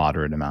with a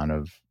moderate amount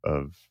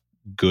of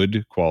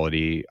good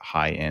quality,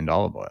 high-end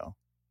olive oil.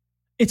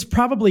 It's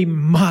probably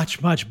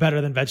much, much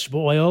better than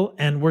vegetable oil.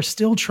 And we're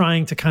still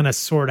trying to kind of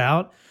sort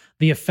out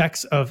the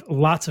effects of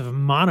lots of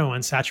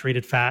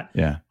monounsaturated fat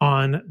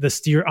on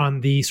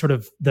the sort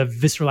of the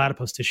visceral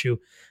adipose tissue.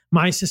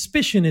 My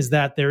suspicion is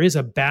that there is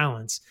a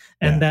balance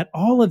and that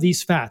all of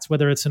these fats,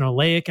 whether it's an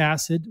oleic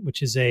acid,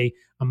 which is a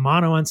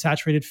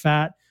monounsaturated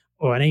fat,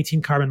 or an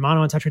 18-carbon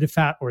monounsaturated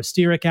fat, or a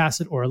stearic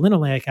acid, or a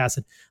linoleic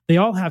acid, they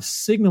all have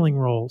signaling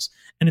roles.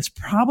 And it's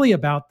probably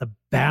about the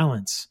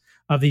balance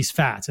of these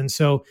fats. And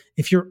so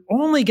if you're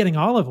only getting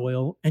olive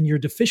oil and you're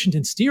deficient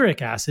in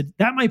stearic acid,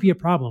 that might be a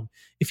problem.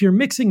 If you're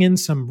mixing in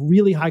some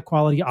really high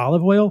quality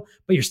olive oil,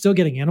 but you're still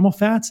getting animal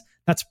fats,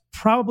 that's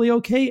probably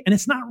okay. And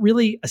it's not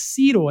really a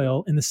seed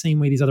oil in the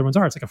same way these other ones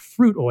are. It's like a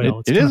fruit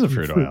oil. It is a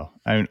fruit oil.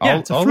 I mean,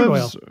 yeah,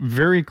 olives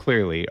very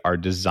clearly are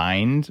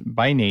designed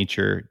by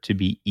nature to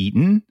be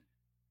eaten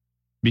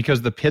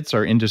because the pits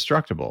are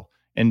indestructible.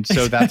 And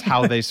so that's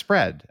how they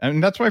spread.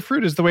 And that's why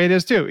fruit is the way it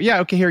is too. Yeah,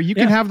 okay, here, you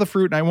can have the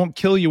fruit and I won't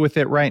kill you with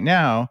it right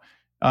now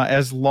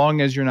as long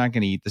as you're not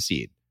going to eat the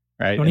seed,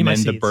 right? And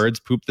then the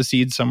birds poop the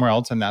seeds somewhere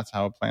else and that's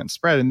how plants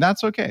spread. And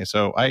that's okay.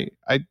 So I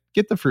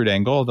get the fruit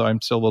angle, although I'm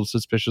still a little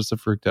suspicious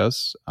of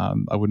fructose.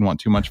 I wouldn't want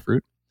too much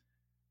fruit.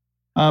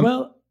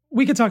 Well,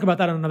 we could talk about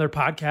that on another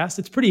podcast.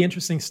 It's pretty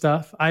interesting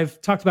stuff. I've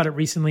talked about it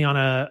recently on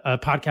a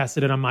podcast I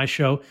did on my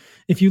show.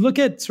 If you look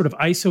at sort of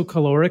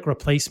isocaloric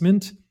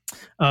replacement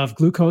of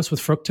glucose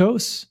with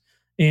fructose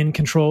in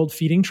controlled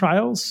feeding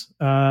trials,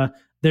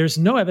 there's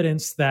no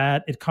evidence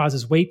that it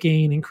causes weight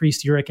gain,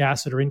 increased uric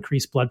acid, or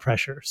increased blood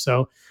pressure.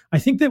 So I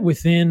think that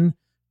within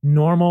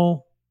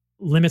normal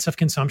limits of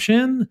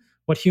consumption,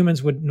 what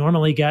humans would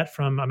normally get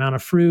from amount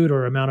of fruit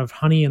or amount of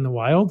honey in the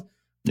wild,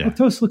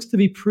 fructose looks to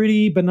be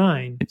pretty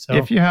benign. So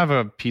if you have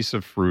a piece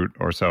of fruit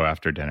or so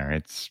after dinner,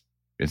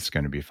 it's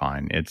going to be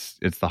fine. It's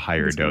the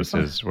higher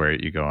doses where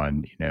you go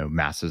on,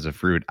 masses of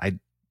fruit. I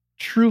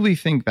truly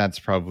think that's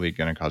probably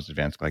going to cause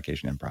advanced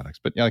glycation end products.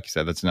 But like you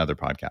said, that's another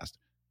podcast.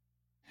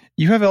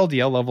 You have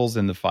LDL levels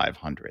in the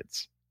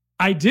 500s.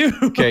 I do.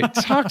 Okay,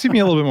 talk to me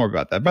a little bit more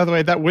about that. By the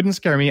way, that wouldn't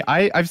scare me.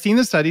 I've seen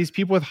the studies.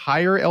 People with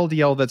higher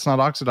LDL that's not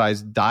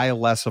oxidized die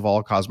less of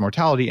all-cause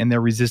mortality, and they're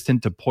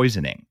resistant to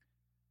poisoning.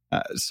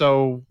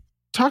 So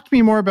talk to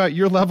me more about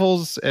your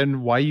levels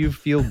and why you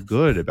feel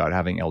good about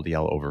having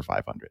LDL over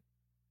 500.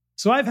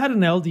 So I've had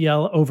an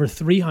LDL over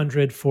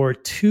 300 for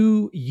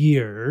 2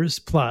 years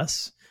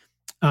plus.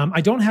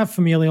 I don't have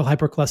familial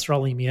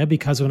hypercholesterolemia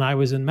because when I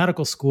was in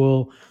medical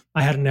school,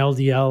 I had an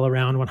LDL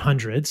around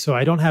 100. So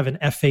I don't have an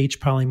FH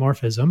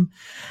polymorphism.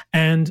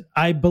 And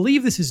I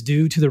believe this is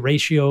due to the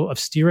ratio of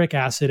stearic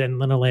acid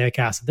and linoleic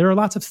acid. There are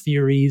lots of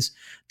theories.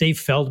 Dave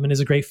Feldman is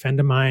a great friend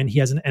of mine. He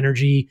has an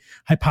energy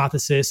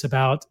hypothesis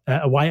about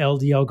why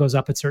LDL goes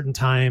up at certain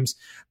times.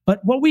 But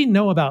what we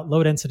know about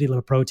low density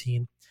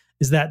lipoprotein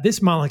is that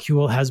this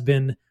molecule has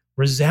been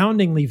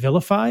resoundingly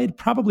vilified,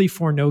 probably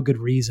for no good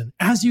reason.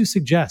 As you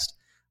suggest,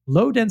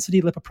 low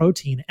density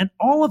lipoprotein and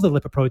all of the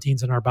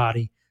lipoproteins in our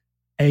body,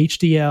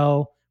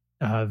 HDL,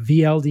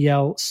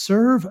 VLDL,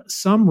 serve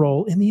some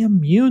role in the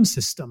immune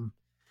system.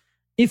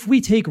 If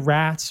we take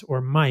rats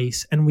or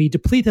mice and we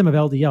deplete them of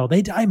LDL,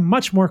 they die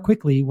much more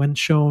quickly when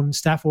shown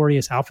Staph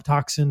aureus alpha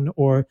toxin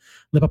or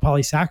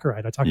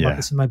lipopolysaccharide. I talk about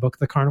this in my book,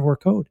 The Carnivore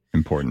Code.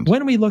 Important.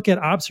 When we look at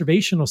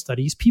observational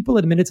studies, people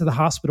admitted to the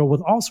hospital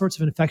with all sorts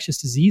of infectious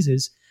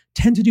diseases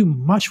tend to do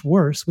much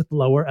worse with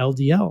lower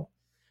LDL.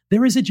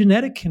 There is a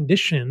genetic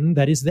condition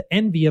that is the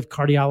envy of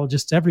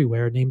cardiologists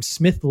everywhere named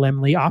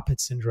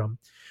Smith-Lemli-Oppitz syndrome,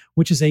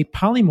 which is a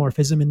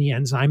polymorphism in the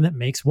enzyme that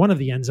makes one of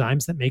the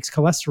enzymes that makes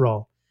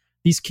cholesterol.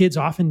 These kids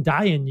often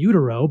die in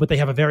utero, but they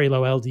have a very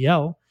low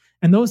LDL.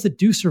 And those that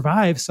do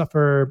survive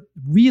suffer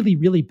really,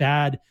 really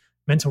bad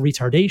mental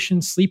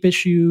retardation, sleep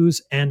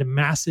issues, and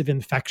massive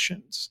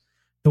infections.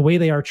 The way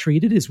they are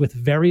treated is with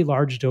very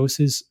large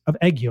doses of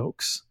egg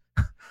yolks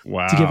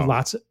to give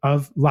lots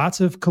of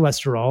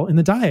cholesterol in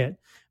the diet.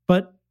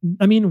 But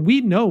I mean,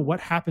 we know what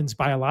happens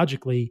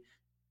biologically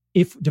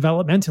if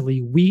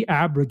developmentally we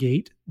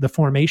abrogate the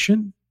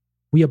formation,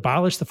 we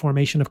abolish the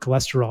formation of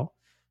cholesterol.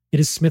 It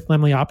is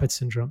Smith-Lemli-Oppitz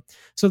syndrome.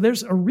 So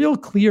there's a real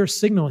clear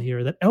signal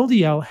here that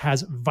LDL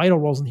has vital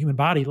roles in the human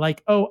body,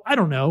 like,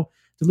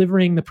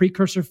 delivering the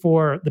precursor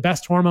for the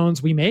best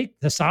hormones we make,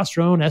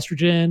 testosterone,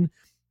 estrogen,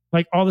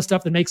 like all the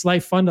stuff that makes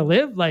life fun to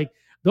live. Like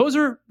those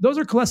are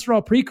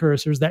cholesterol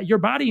precursors that your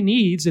body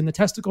needs in the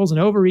testicles and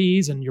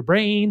ovaries and your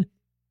brain.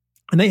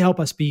 And they help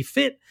us be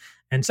fit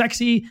and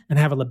sexy and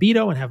have a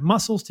libido and have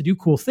muscles to do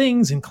cool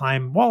things and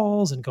climb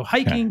walls and go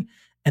hiking. Okay.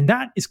 And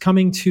that is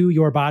coming to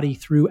your body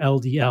through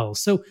LDL.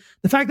 So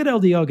the fact that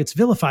LDL gets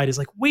vilified is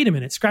like, wait a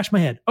minute, scratch my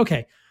head.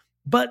 Okay.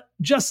 But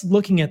just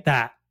looking at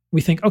that,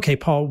 we think, okay,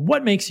 Paul,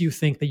 what makes you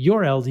think that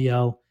your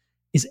LDL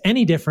is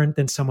any different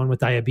than someone with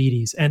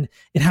diabetes? And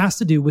it has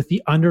to do with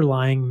the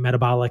underlying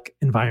metabolic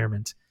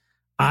environment.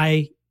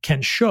 I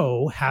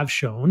have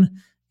shown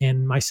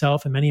in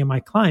myself and many of my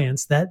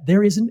clients that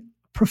there is a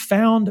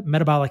profound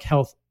metabolic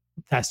health.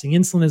 Fasting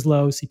insulin is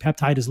low,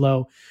 C-peptide is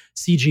low,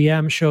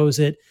 CGM shows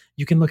it.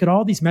 You can look at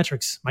all these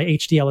metrics. My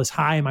HDL is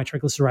high, my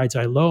triglycerides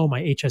are low,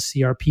 my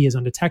HSCRP is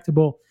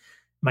undetectable,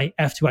 my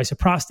F2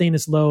 isoprostane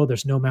is low,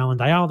 there's no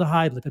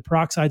malondialdehyde, lipid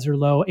peroxides are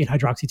low,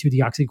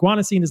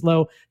 8-hydroxy-2-deoxyguanosine is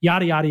low,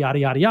 yada, yada, yada,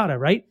 yada, yada,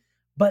 right?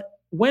 But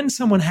when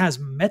someone has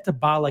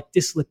metabolic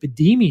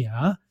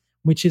dyslipidemia,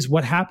 which is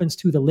what happens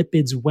to the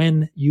lipids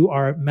when you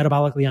are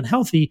metabolically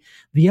unhealthy,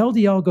 the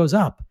LDL goes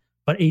up,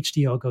 but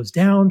HDL goes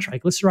down,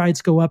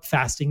 triglycerides go up,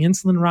 fasting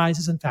insulin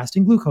rises, and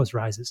fasting glucose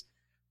rises.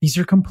 These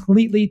are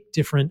completely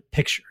different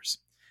pictures.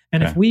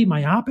 And if we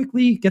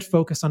myopically get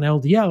focused on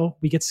LDL,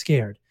 we get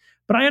scared.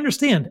 But I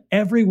understand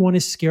everyone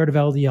is scared of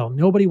LDL.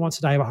 Nobody wants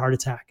to die of a heart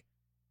attack.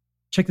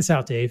 Check this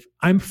out, Dave.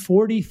 I'm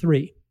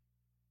 43.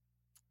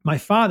 My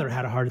father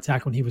had a heart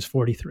attack when he was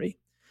 43.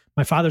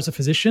 My father's a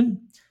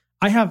physician.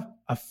 I have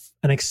a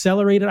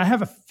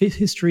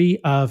history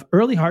of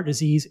early heart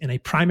disease in a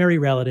primary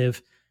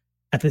relative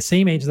at the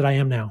same age that I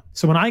am now.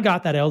 So when I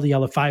got that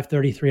LDL of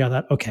 533, I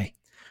thought, okay,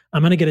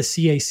 I'm going to get a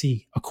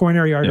CAC, a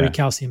coronary artery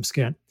calcium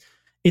scan.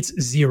 It's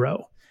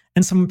 0.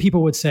 And some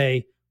people would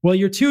say, well,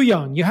 you're too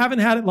young. You haven't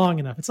had it long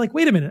enough. It's like,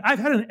 wait a minute. I've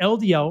had an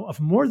LDL of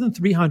more than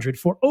 300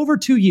 for over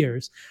 2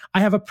 years. I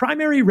have a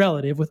primary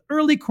relative with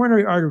early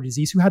coronary artery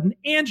disease who had an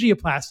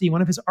angioplasty in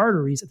one of his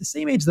arteries at the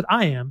same age that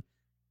I am.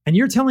 And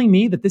you're telling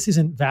me that this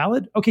isn't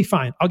valid? Okay,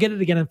 fine. I'll get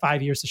it again in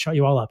 5 years to shut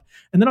you all up.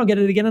 And then I'll get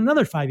it again in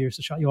another 5 years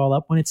to shut you all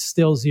up when it's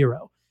still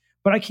 0.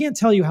 But I can't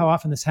tell you how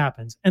often this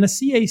happens. And a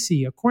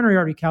CAC, a coronary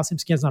artery calcium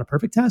scan, is not a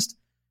perfect test,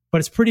 but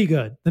it's pretty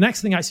good. The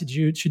next thing I should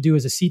do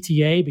is a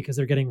CTA because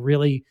they're getting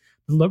really,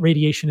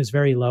 radiation is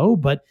very low.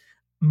 But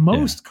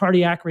most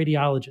cardiac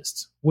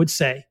radiologists would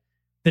say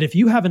that if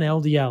you have an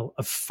LDL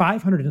of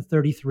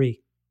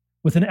 533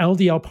 with an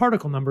LDL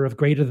particle number of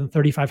greater than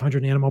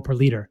 3,500 nanomole per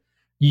liter,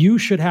 you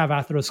should have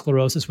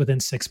atherosclerosis within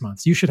 6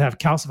 months. You should have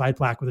calcified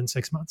plaque within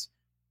 6 months.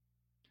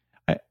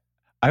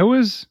 I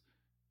was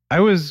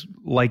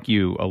like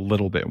you, a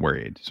little bit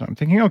worried. So I'm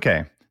thinking,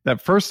 okay,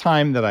 that first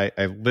time that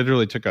I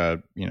literally took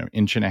a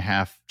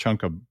 1.5-inch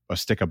chunk of a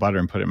stick of butter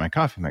and put it in my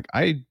coffee, I'm like,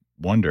 I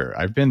wonder,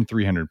 I've been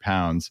 300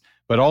 pounds,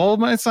 but all of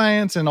my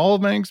science and all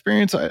of my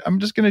experience, I'm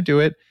just going to do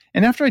it.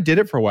 And after I did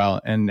it for a while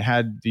and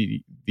had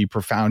the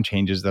profound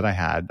changes that I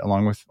had,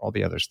 along with all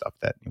the other stuff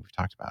that we've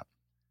talked about,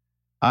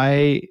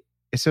 I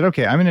said,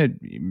 okay, I'm going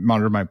to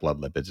monitor my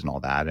blood lipids and all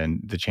that.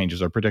 And the changes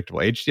are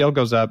predictable. HDL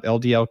goes up,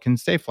 LDL can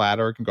stay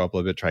flat or it can go up a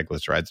little bit.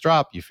 Triglycerides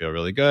drop. You feel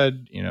really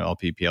good.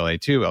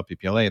 LPPLA2,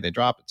 LPPLA, they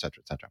drop, et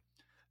cetera, et cetera.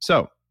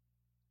 So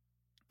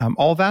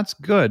all that's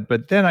good.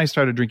 But then I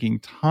started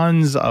drinking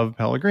tons of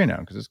Pellegrino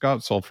because it's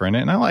got sulfur in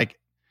it and I like it.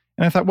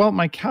 And I thought, well,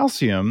 my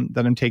calcium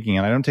that I'm taking,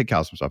 and I don't take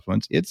calcium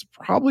supplements, it's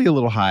probably a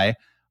little high.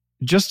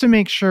 Just to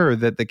make sure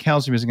that the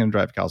calcium isn't going to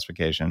drive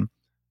calcification,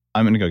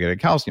 I'm going to go get a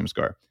calcium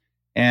score.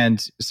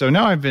 And so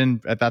now I've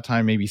been at that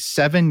time, maybe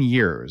 7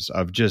 years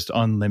of just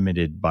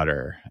unlimited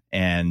butter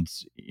and,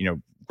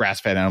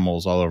 grass-fed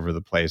animals all over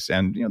the place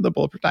and, the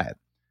bulletproof diet.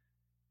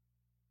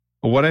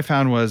 But what I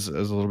found was a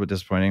little bit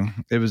disappointing.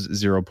 It was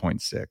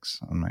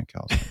 0.6 on my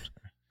calcium score.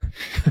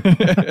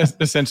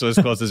 Essentially as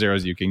close to 0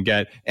 as you can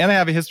get. And I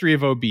have a history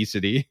of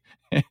obesity.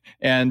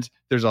 And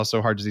there's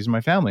also heart disease in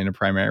my family and a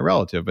primary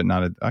relative, but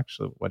not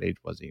actually, what age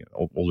was he?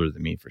 Older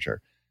than me for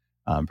sure.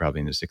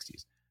 Probably in his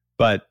 60s.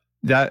 But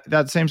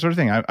that same sort of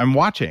thing. I'm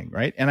watching,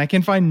 right? And I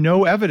can find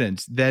no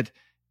evidence that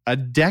a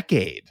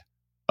decade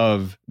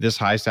of this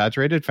high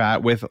saturated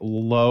fat with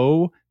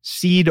low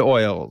seed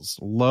oils,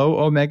 low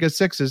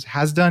omega-6s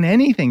has done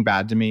anything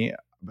bad to me.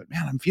 But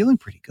man, I'm feeling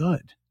pretty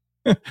good.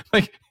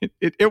 Like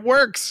it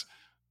works.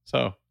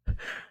 So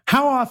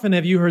how often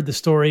have you heard the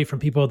story from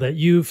people that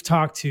you've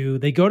talked to?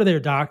 They go to their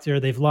doctor,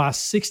 they've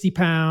lost 60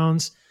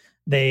 pounds.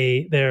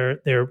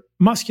 They're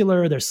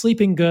muscular, they're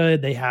sleeping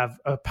good, they have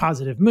a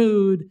positive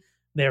mood,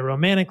 their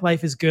romantic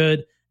life is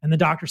good. And the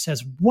doctor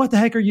says, what the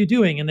heck are you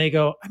doing? And they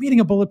go, I'm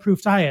eating a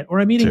bulletproof diet, or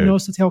I'm eating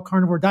nose to tail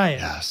carnivore diet.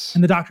 Yes.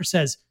 And the doctor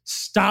says,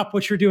 stop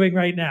what you're doing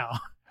right now.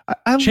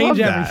 I change love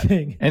that.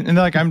 everything. And they're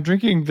like, I'm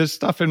drinking this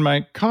stuff in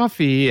my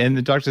coffee. And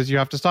the doctor says, you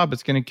have to stop.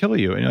 It's going to kill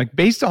you. And you're like,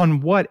 based on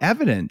what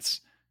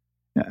evidence?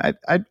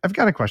 I've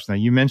got a question though.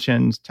 You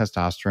mentioned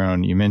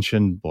testosterone. You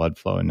mentioned blood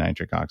flow and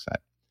nitric oxide.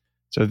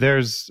 So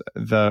there's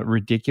the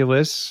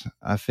ridiculous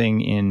thing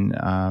in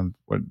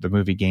the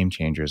movie Game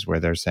Changers where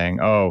they're saying,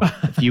 oh,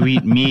 if you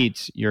eat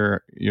meat,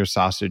 your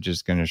sausage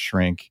is going to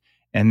shrink.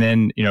 And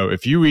then,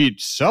 if you eat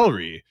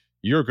celery,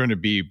 you're going to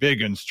be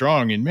big and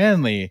strong and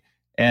manly.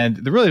 And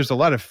there's a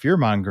lot of fear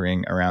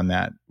mongering around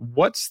that.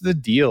 What's the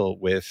deal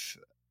with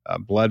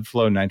blood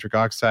flow, nitric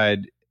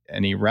oxide,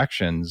 and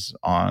erections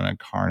on a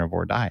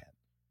carnivore diet?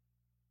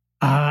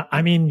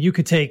 You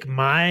could take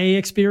my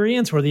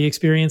experience or the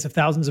experience of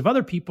thousands of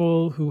other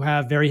people who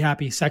have very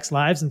happy sex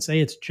lives and say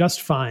it's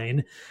just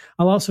fine.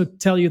 I'll also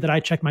tell you that I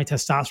check my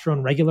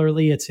testosterone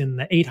regularly. It's in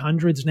the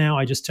 800s now.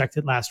 I just checked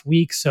it last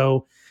week.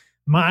 So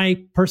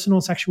my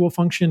personal sexual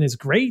function is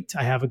great.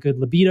 I have a good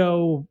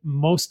libido.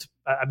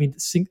 I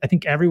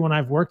think everyone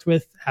I've worked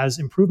with has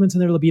improvements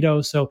in their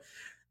libido. So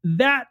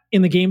that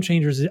in the Game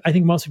Changers, I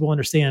think most people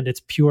understand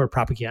it's pure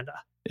propaganda.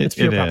 It's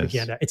pure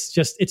propaganda. It's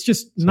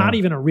just not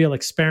even a real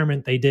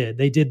experiment they did.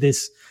 They did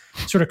this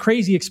sort of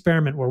crazy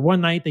experiment where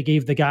one night they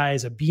gave the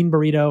guys a bean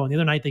burrito and the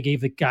other night they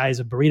gave the guys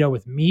a burrito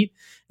with meat,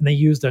 and they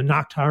used a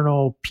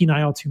nocturnal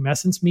penile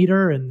tumescence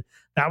meter, and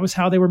that was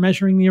how they were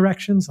measuring the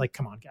erections. Like,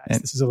 come on,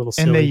 guys, this is a little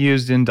silly. And they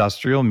used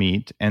industrial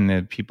meat, and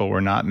the people were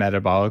not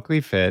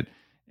metabolically fit,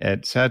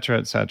 et cetera,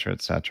 et cetera,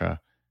 et cetera.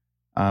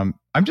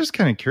 I'm just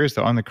kind of curious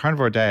though, on the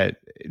carnivore diet,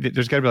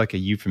 there's got to be like a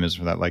euphemism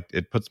for that. Like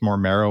it puts more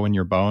marrow in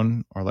your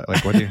bone, or like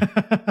what do you?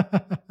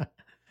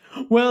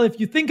 Well, if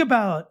you think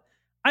about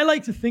I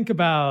like to think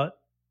about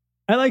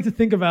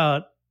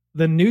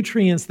the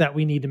nutrients that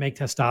we need to make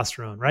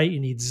testosterone, right? You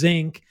need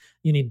zinc,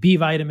 you need B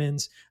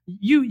vitamins.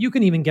 You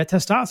can even get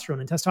testosterone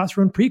and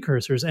testosterone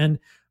precursors. And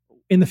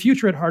in the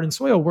future at Heart and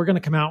Soil, we're going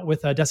to come out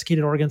with a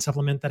desiccated organ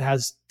supplement that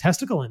has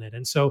testicle in it.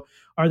 And so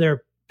are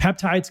there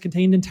peptides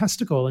contained in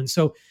testicle? And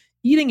so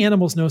eating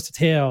animals nose to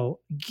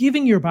tail,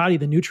 giving your body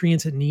the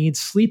nutrients it needs,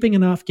 sleeping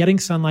enough, getting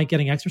sunlight,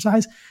 getting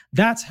exercise,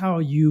 that's how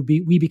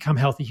we become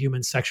healthy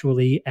humans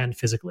sexually and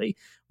physically.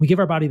 We give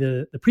our body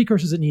the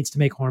precursors it needs to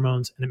make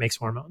hormones, and it makes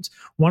hormones.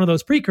 One of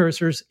those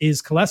precursors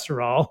is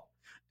cholesterol.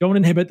 Don't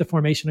inhibit the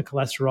formation of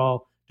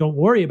cholesterol. Don't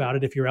worry about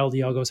it if your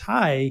LDL goes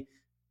high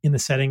in the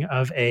setting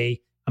of a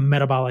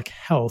metabolic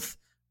health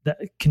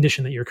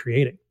condition that you're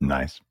creating.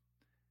 Nice.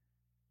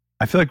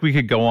 I feel like we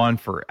could go on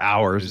for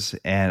hours,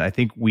 and I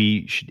think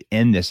we should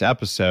end this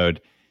episode.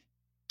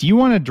 Do you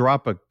want to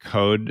drop a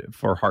code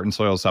for Heart and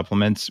Soil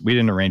supplements? We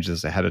didn't arrange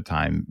this ahead of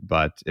time,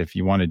 but if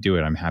you want to do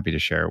it, I'm happy to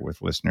share it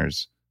with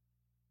listeners.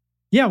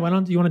 Yeah, why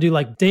don't you want to do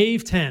like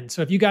Dave 10?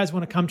 So if you guys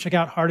want to come check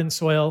out Heart and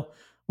Soil,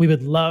 we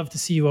would love to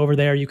see you over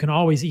there. You can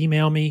always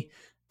email me,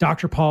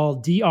 Dr.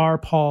 Paul,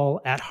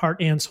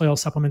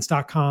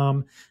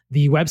 drpaul@heartandsoilsupplements.com.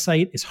 The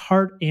website is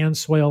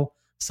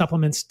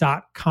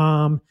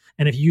heartandsoilsupplements.com.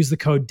 And if you use the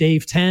code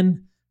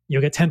Dave10,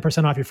 you'll get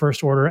 10% off your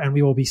first order, and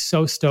we will be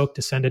so stoked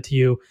to send it to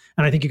you.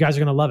 And I think you guys are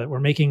going to love it. We're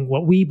making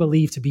what we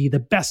believe to be the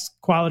best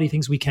quality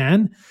things we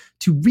can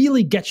to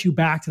really get you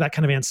back to that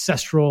kind of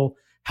ancestral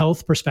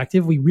health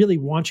perspective. We really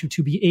want you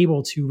to be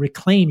able to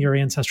reclaim your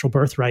ancestral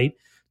birthright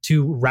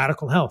to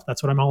radical health.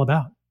 That's what I'm all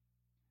about.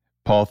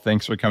 Paul,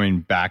 thanks for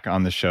coming back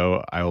on the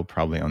show. I will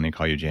probably only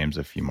call you James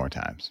a few more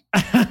times.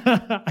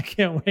 I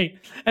can't wait.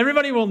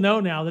 Everybody will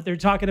know now that they're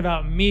talking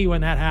about me when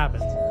that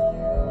happens.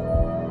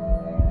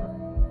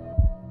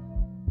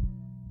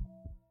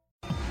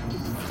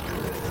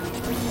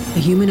 The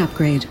Human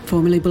Upgrade,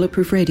 formerly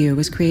Bulletproof Radio,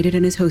 was created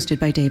and is hosted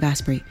by Dave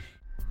Asprey.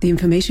 The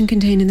information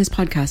contained in this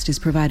podcast is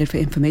provided for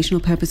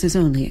informational purposes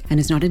only and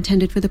is not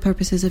intended for the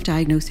purposes of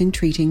diagnosing,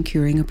 treating,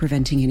 curing, or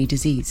preventing any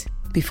disease.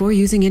 Before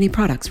using any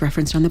products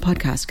referenced on the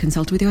podcast,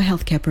 consult with your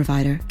healthcare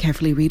provider,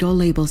 carefully read all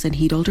labels, and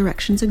heed all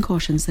directions and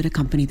cautions that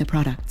accompany the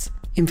products.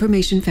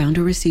 Information found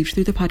or received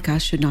through the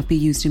podcast should not be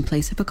used in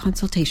place of a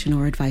consultation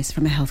or advice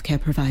from a healthcare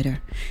provider.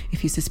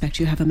 If you suspect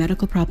you have a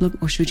medical problem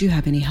or should you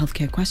have any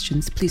healthcare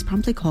questions, please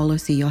promptly call or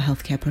see your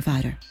healthcare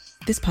provider.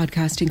 This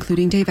podcast,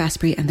 including Dave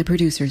Asprey and the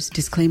producers,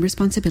 disclaim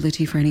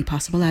responsibility for any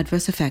possible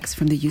adverse effects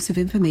from the use of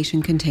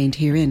information contained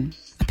herein.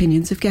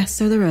 Opinions of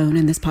guests are their own,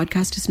 and this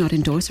podcast does not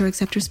endorse or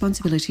accept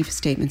responsibility for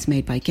statements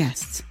made by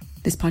guests.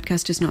 This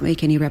podcast does not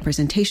make any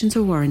representations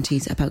or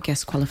warranties about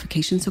guest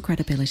qualifications or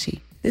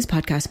credibility. This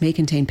podcast may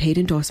contain paid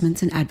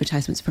endorsements and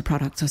advertisements for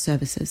products or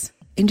services.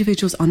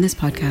 Individuals on this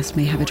podcast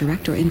may have a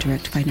direct or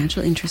indirect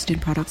financial interest in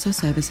products or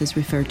services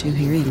referred to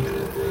herein.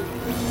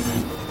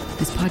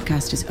 This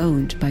podcast is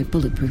owned by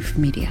Bulletproof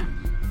Media.